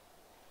moves.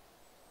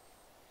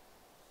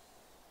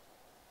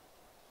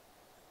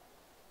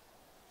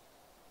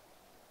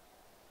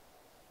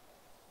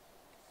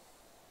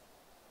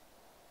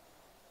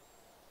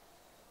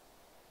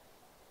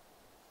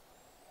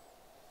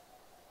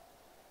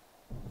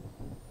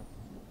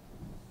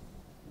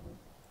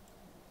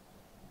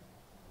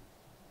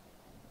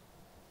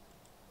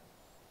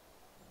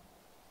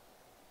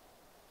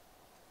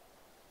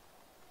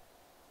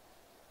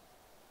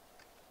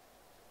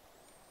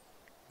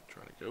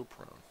 Trying to go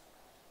prone.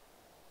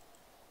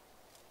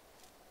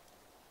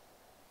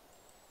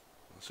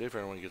 Let's see if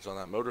anyone gets on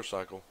that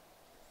motorcycle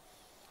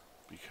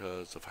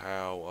because of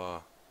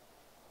how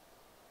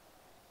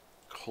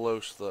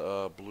close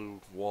the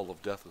blue wall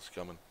of death is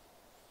coming.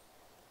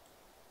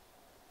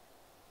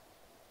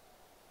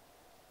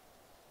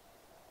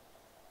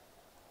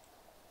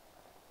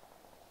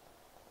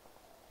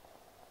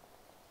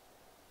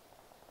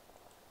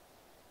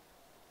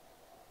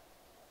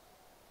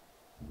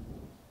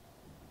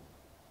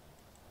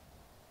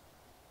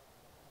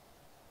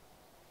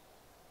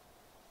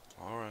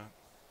 Alright.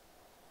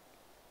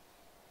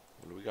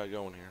 What do we got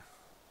going here?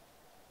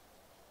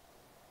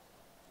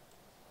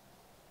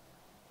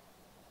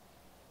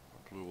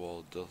 Blue wall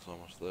of death's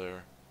almost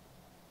there.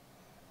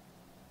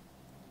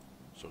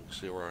 So we can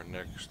see where our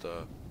next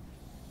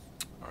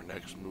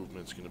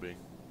movement's gonna be.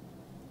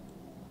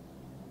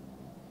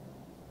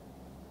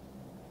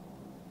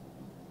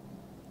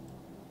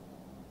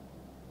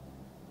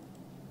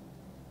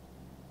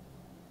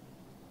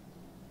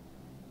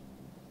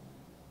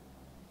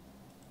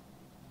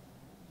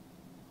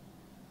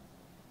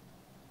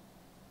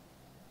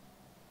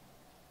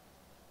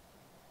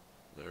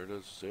 There it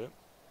is, see it?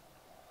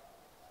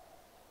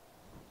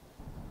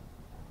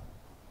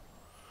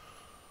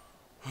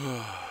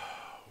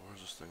 Where's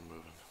this thing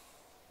moving?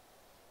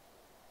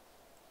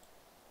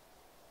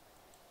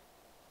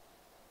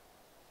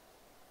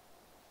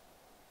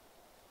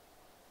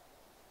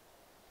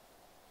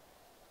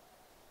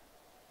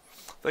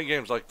 I think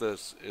games like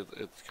this,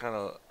 it's kind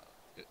of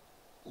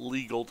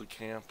legal to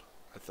camp,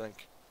 I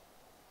think.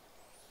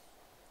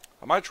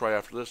 I might try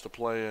after this to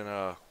play in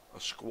a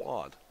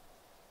squad.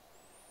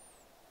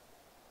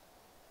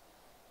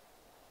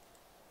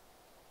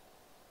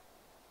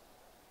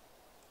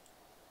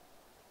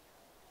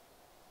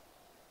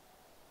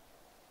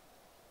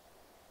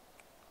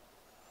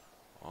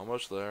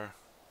 Almost there.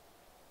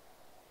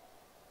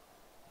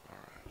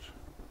 Alright.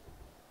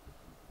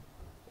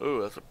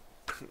 Ooh, that's a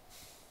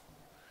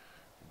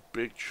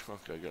big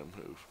chunk I gotta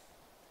move.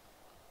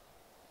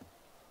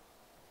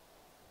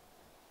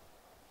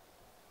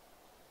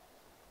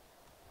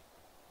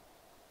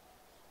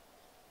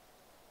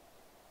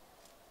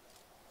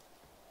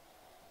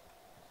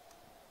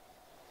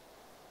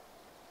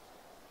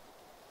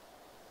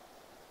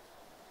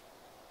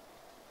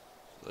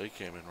 They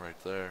came in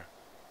right there.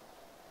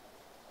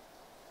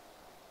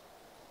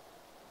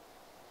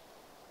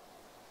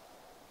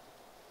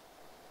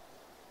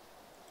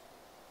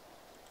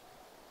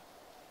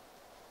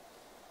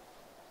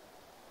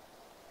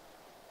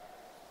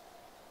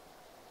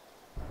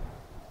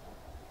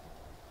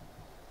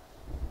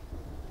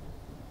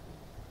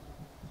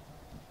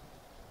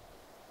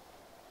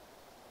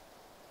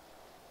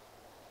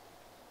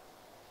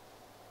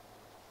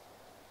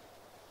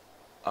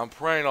 I'm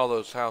praying all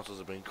those houses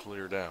have been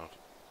cleared out.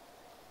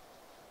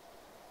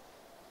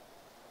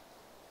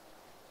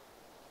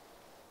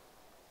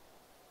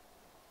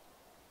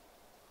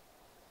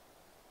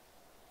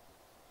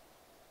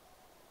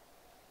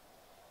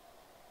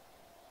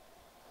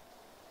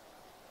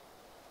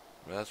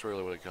 I mean, that's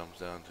really what it comes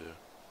down to.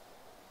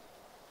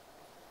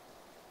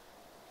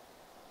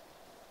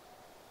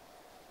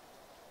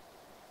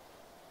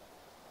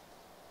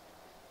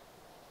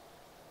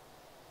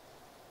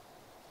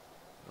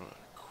 What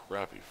a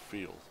crappy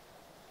field.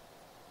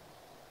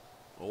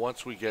 Well,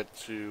 once we get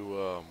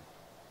to,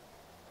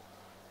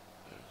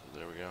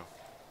 there we go.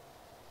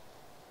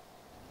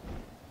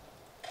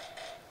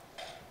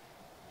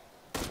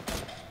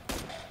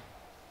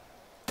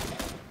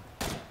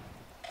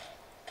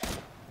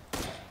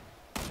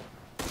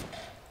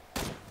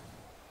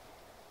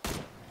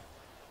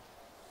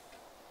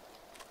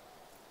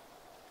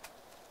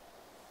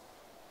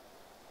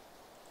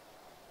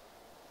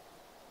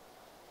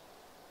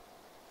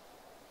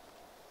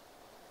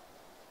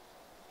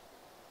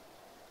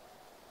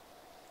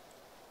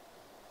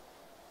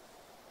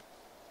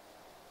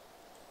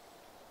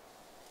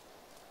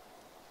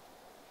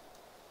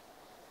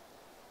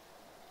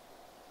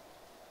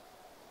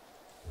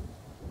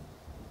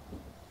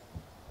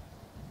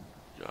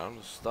 Got him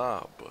to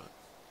stop, but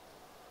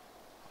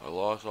I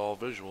lost all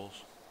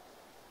visuals.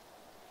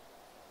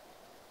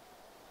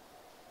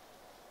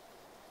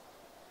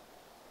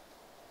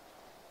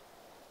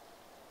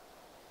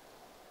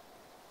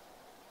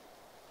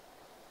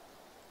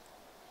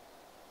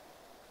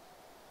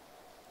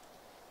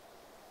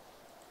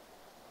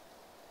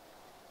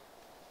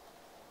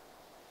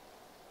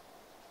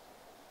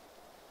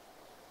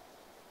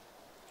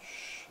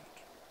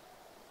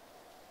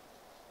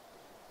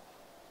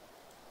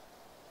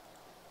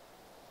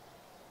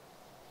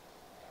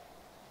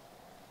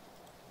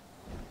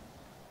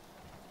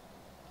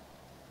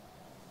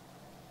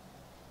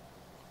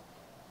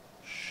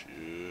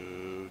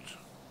 Shoot.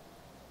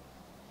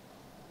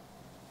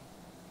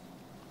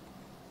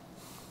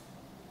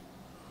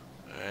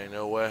 Ain't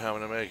no way I'm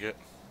gonna make it.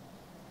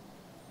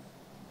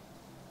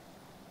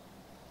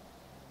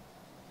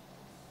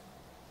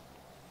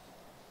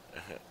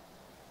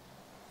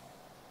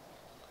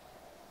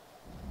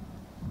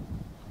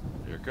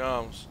 Here it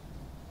comes.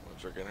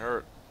 Looks like it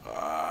hurt.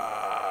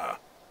 Ah!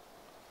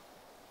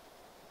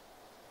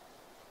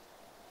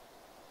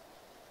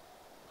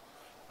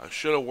 I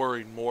should have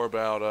worried more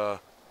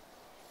about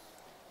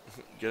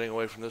getting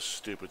away from this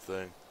stupid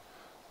thing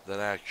than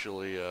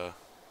actually that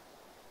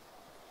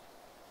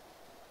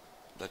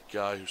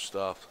guy who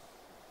stopped.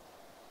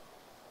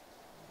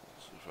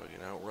 Let's see if I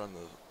can outrun the...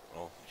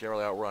 Well, can't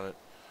really outrun it.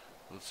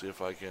 Let's see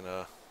if I can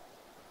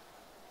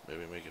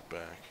maybe make it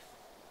back.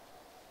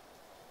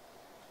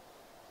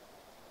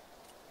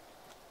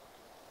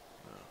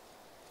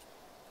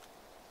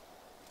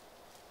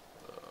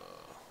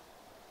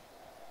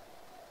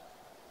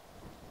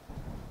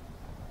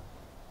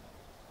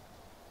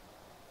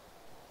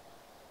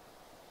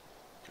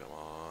 Come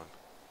on.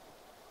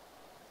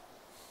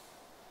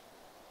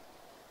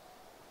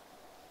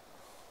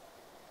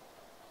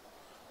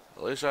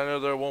 At least I know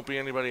there won't be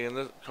anybody in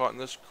this caught in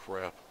this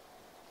crap.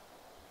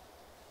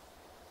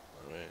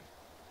 I mean,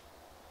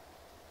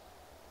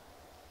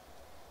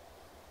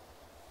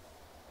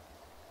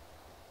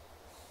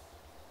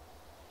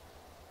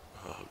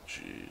 oh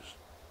jeez.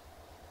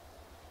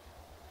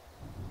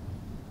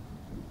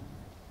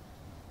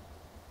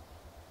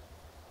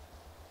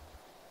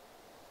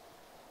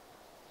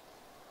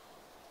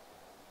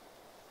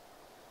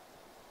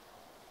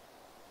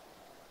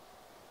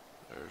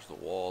 There's the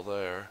wall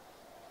there.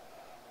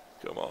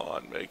 Come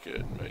on, make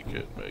it, make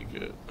it, make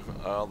it.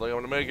 I don't think I'm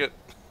gonna make it.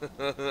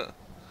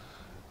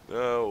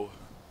 No.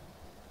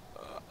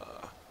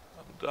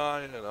 I'm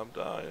dying, I'm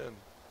dying.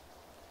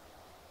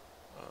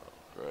 Oh,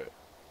 great.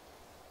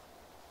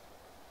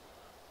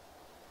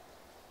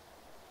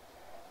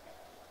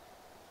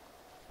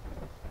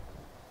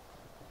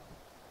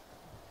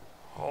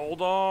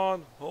 Hold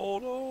on,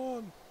 hold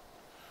on.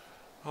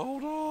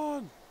 Hold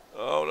on.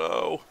 Oh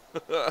no.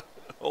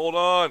 Hold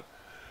on.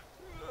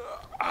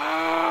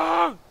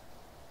 Ah!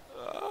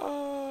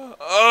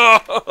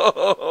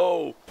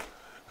 Oh!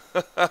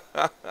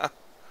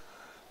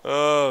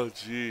 Oh,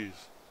 jeez.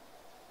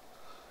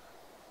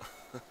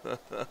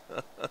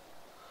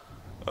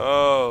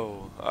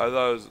 Oh, I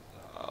thought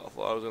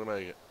I was gonna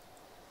make it.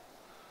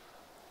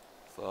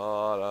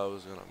 Thought I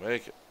was gonna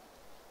make it,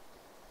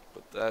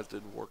 but that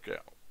didn't work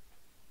out.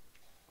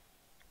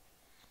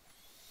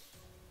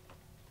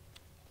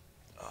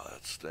 Oh,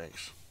 that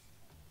stinks.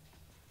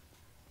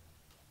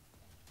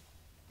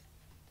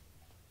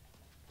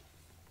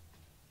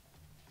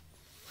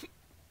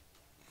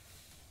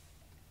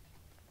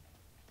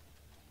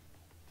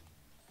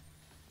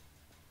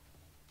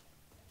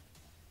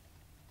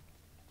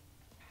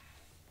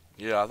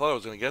 Yeah, I thought I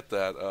was gonna get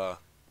that.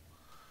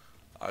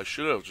 I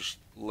should have just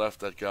left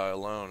that guy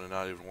alone and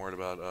not even worried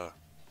about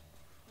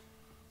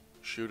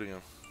shooting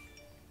him.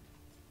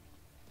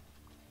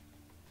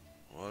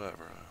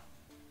 Whatever.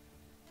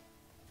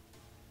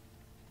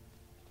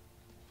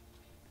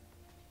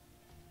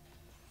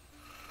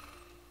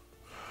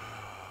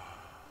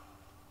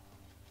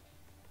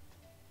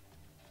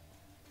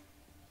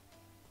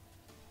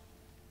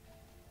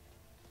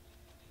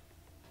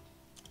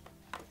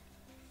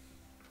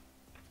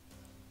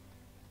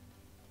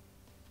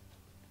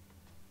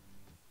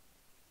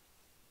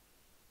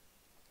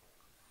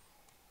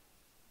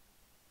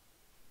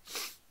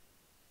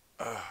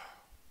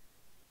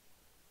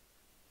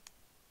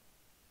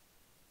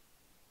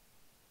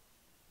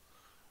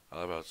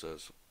 How about it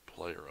says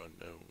player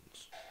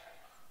unknowns?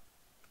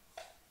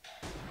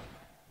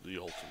 The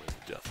ultimate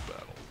death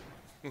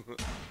battle.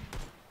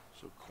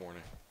 So corny.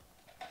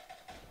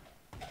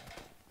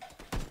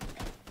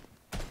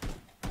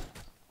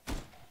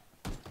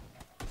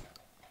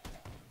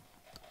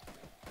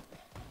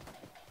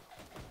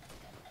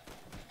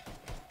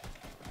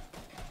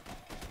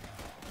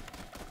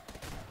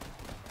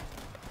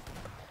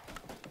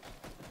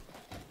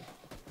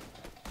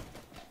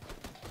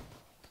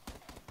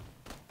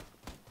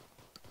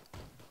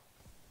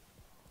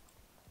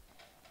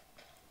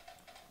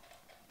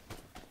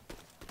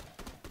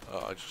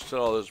 I just set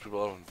all those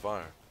people up on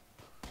fire.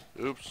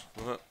 Oops.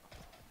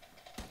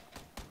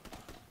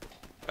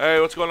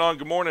 Hey, what's going on?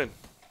 Good morning.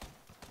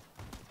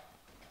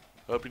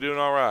 Hope you're doing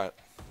alright.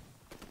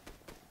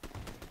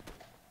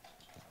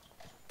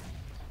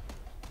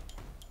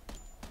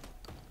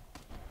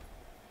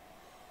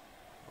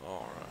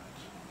 Alright.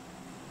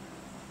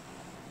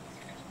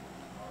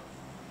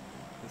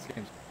 This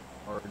game's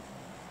hard.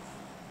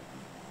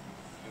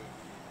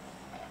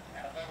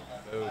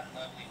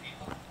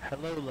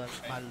 Hello,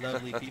 my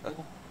lovely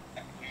people.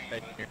 I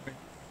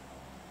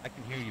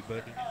can hear you,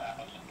 buddy.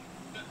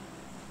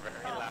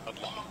 Very loud.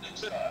 Long dick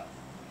style.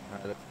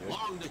 Alright, that's good.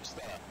 Long dick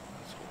style.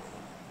 That's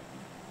horrible.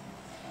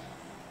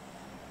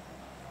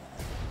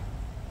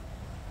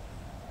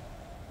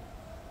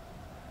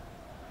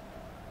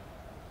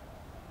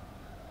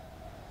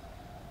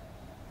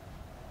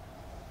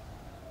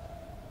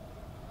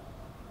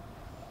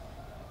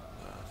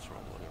 That's where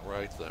I'm looking,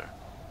 right there.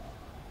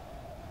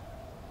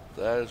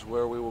 That is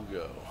where we will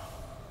go.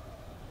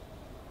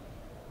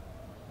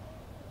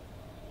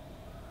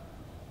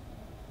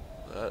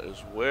 That is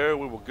where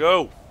we will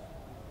go.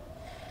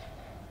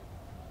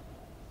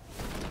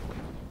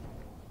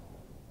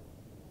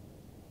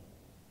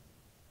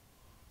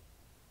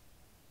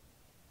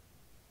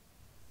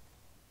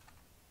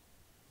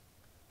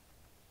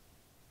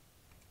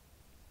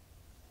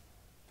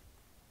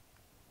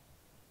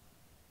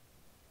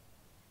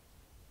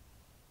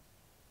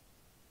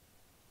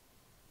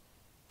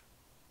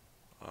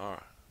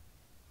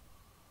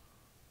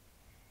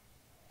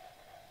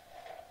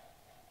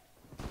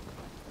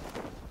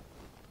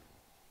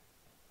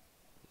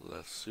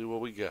 Let's see what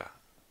we got.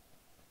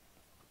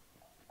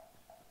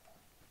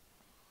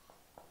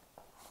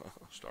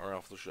 Start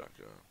off the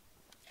shotgun.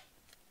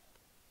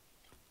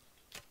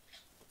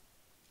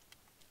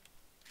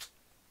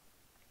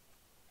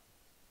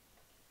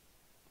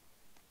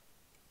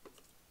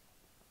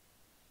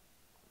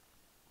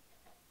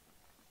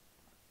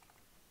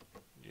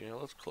 Yeah,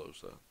 let's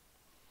close that.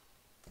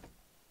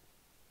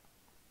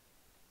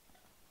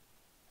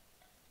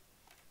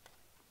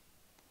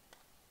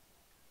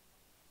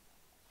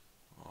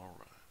 All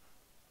right.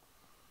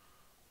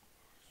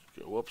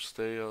 Let's go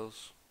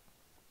upstairs.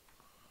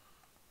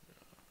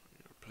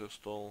 Your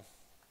pistol.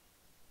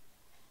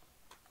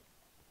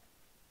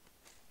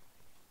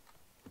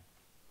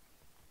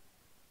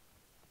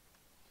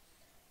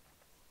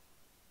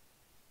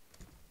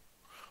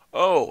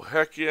 Oh,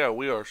 heck yeah,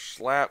 we are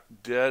slap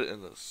dead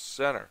in the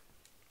center.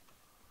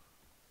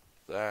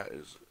 That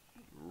is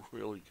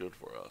really good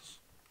for us.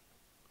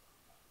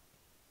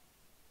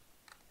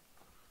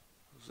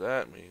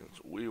 That means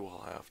we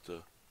will have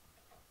to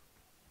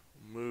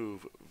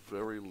move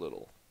very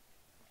little.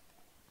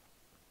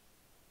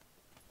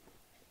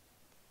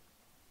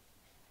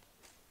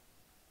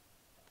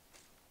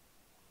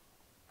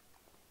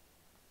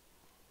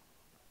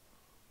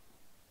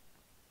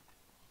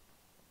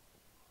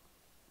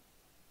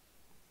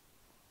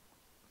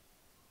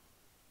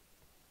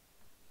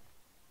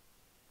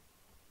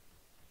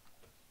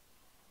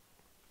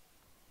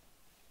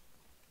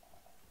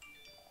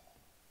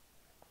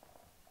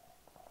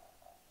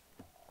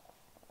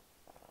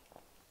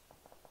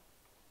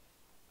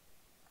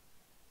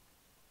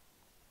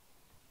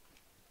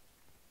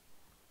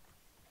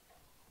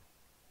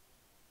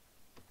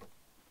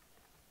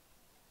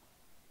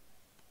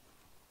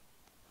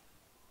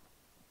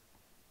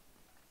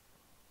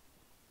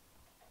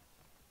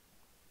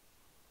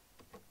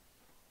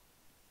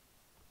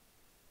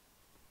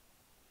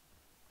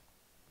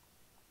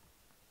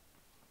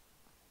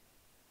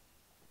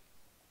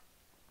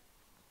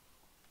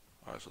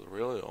 Alright, so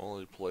really the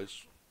only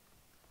place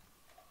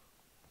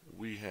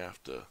we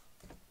have to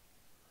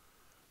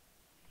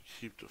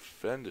keep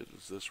defended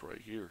is this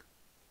right here.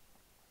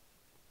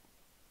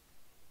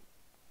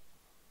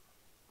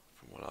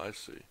 From what I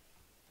see.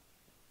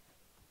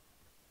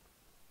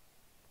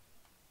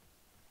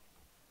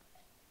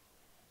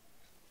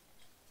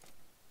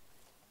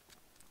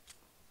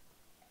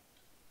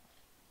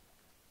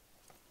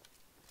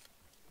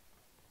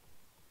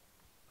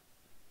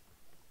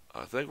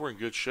 I think we're in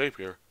good shape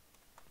here.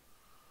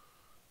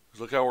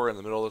 Look how we're in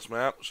the middle of this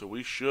map, so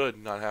we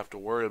should not have to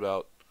worry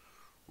about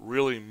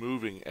really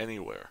moving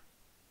anywhere.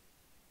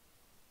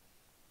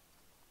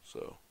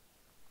 So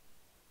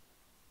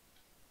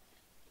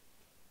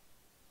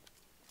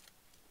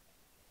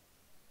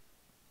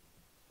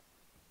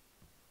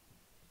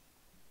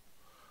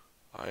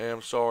I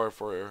am sorry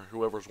for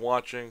whoever's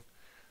watching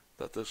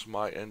that this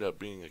might end up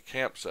being a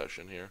camp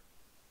session here,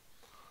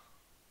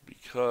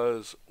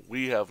 because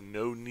we have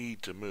no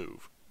need to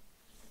move.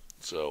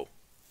 So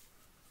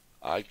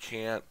I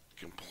can't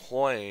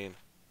complain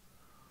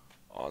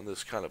on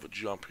this kind of a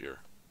jump here.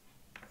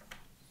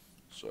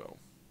 So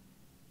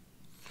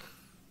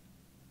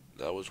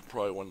that was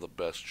probably one of the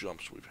best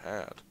jumps we've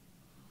had.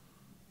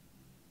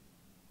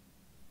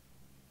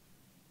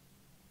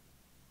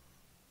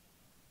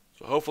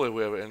 So hopefully if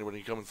we have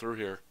anybody coming through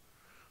here,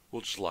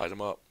 we'll just light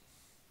them up.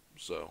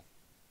 So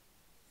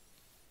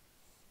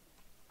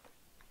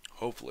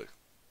hopefully.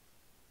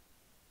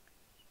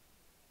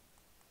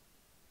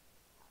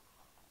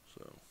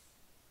 So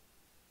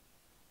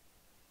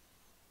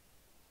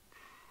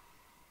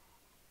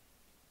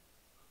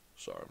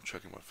sorry, I'm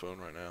checking my phone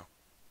right now.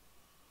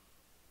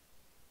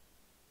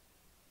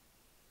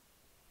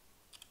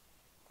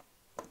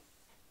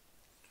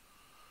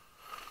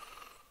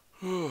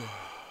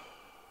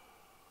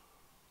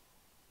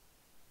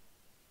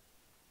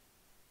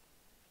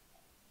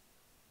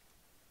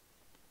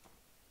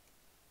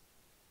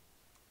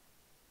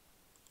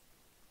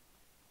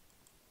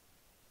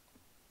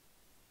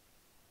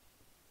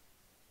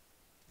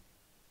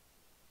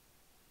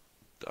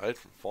 Died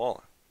from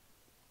falling.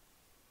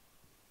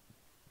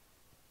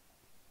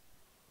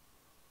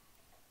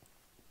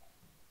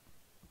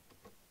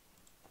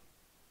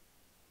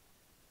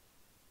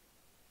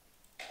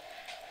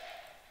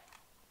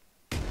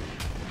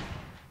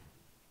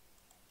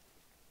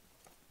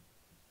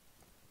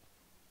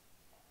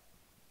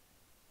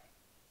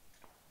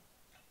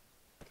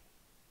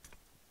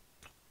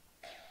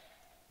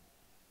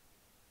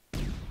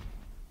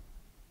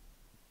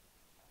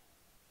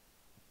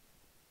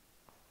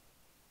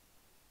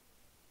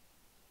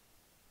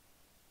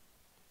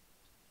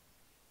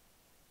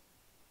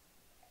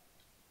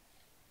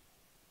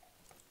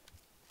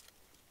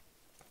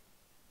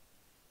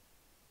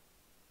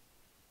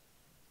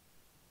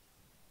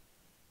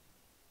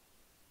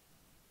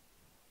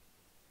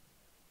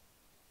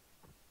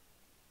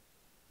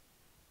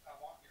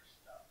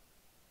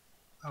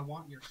 I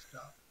want your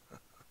stuff.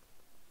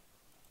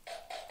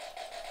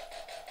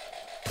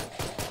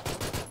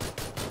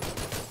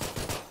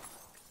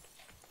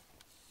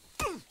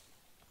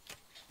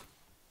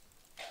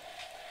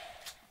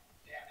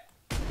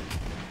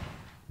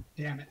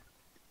 Damn it.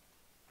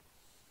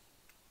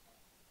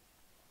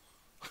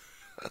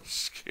 That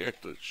scared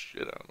the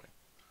shit out of me.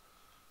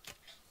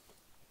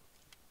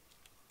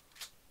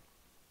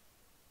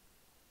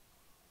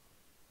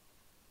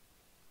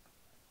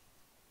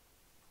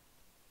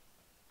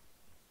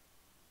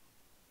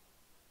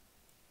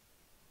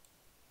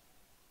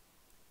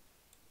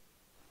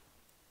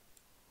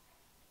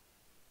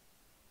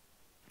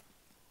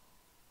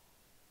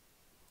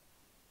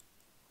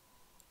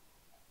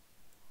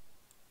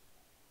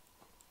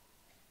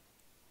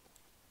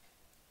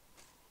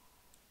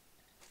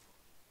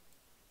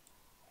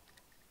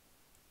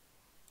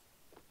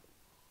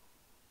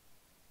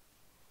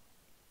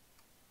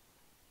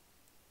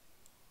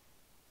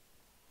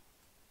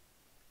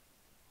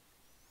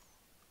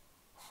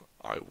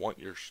 I want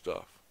your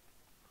stuff.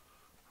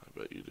 I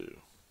bet you do.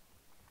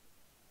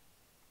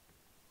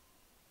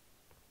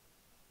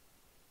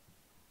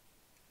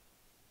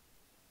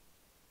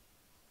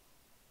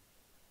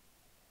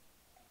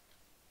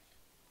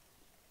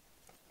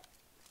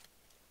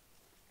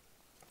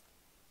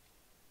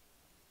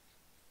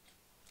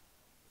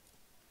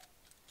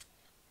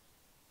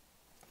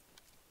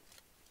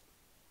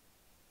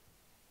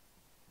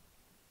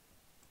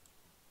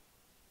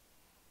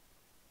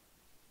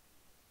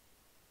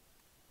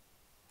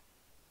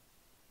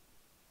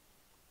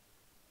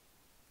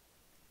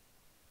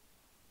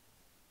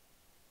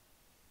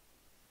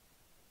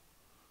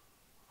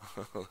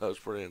 That was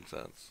pretty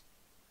intense.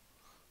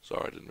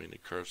 Sorry, I didn't mean to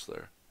curse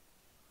there.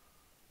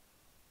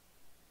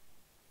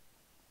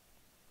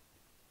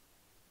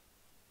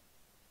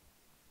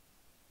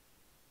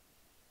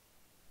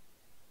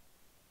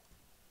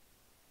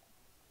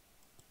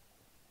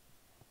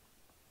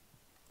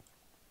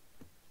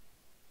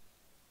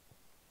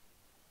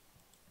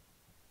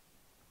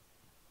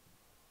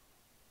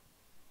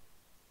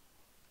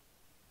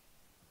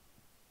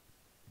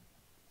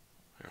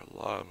 There's a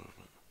lot of movement.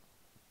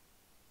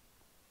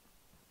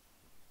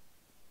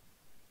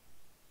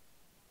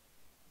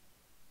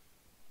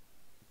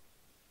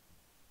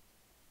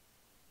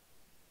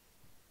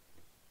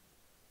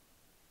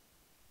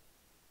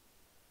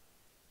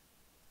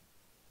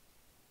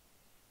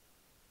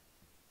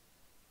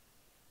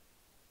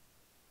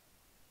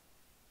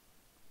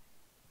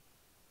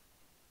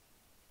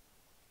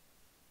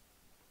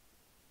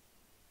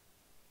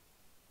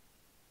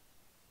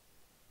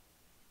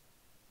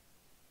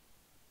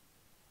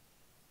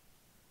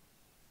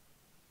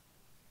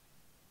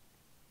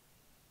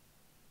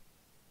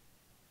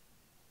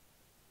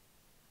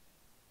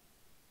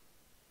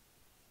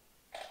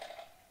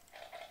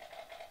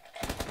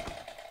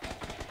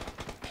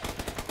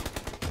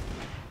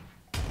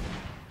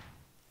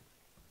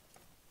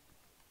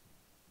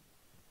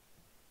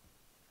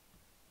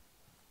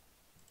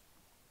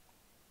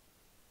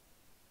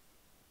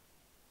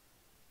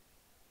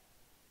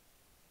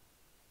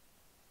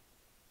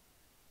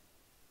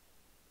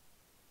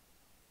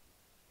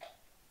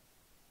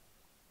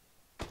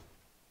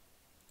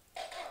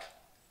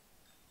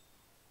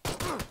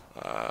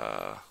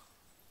 Uh,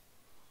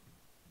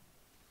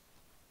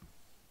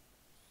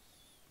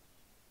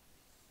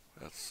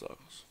 that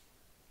sucks.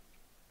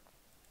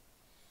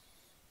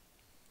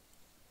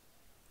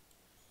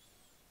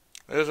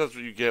 I guess that's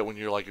what you get when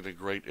you're like in a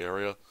great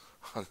area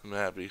on the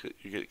map. You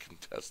get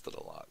contested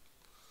a lot.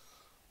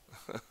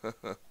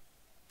 That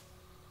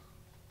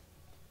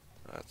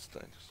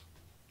stinks.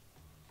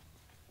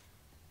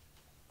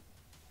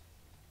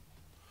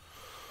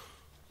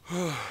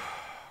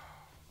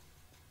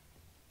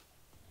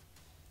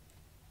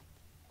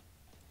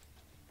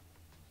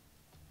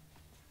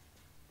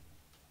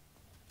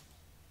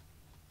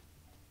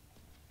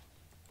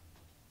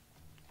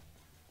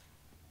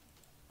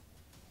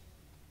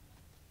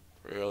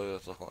 Really,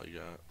 that's all I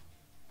got.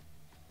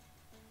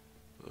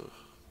 Ugh.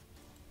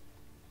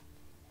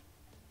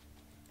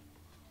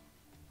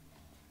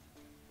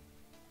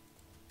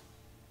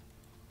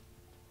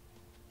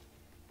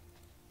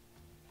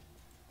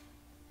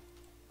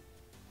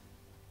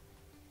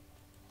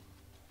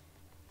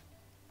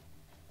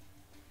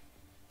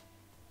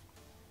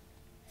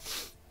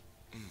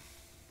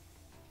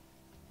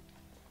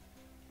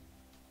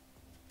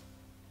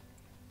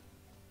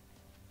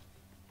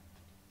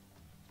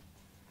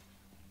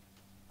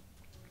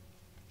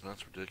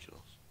 That's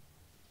ridiculous.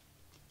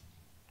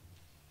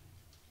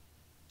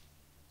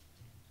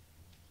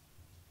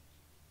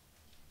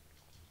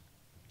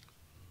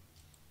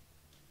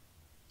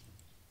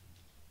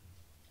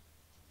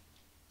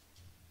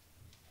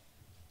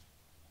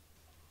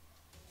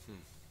 Hmm.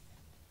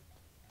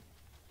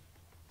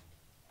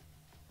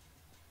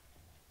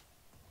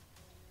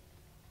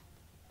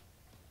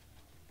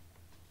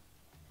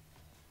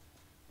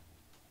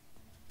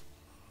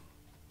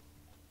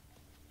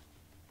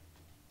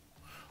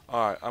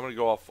 Alright, I'm going to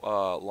go off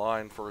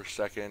line for a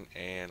second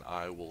and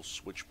I will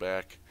switch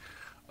back,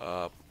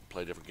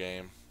 play a different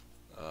game.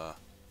 So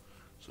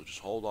just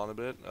hold on a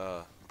bit.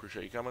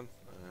 Appreciate you coming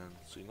and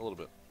see you in a little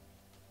bit.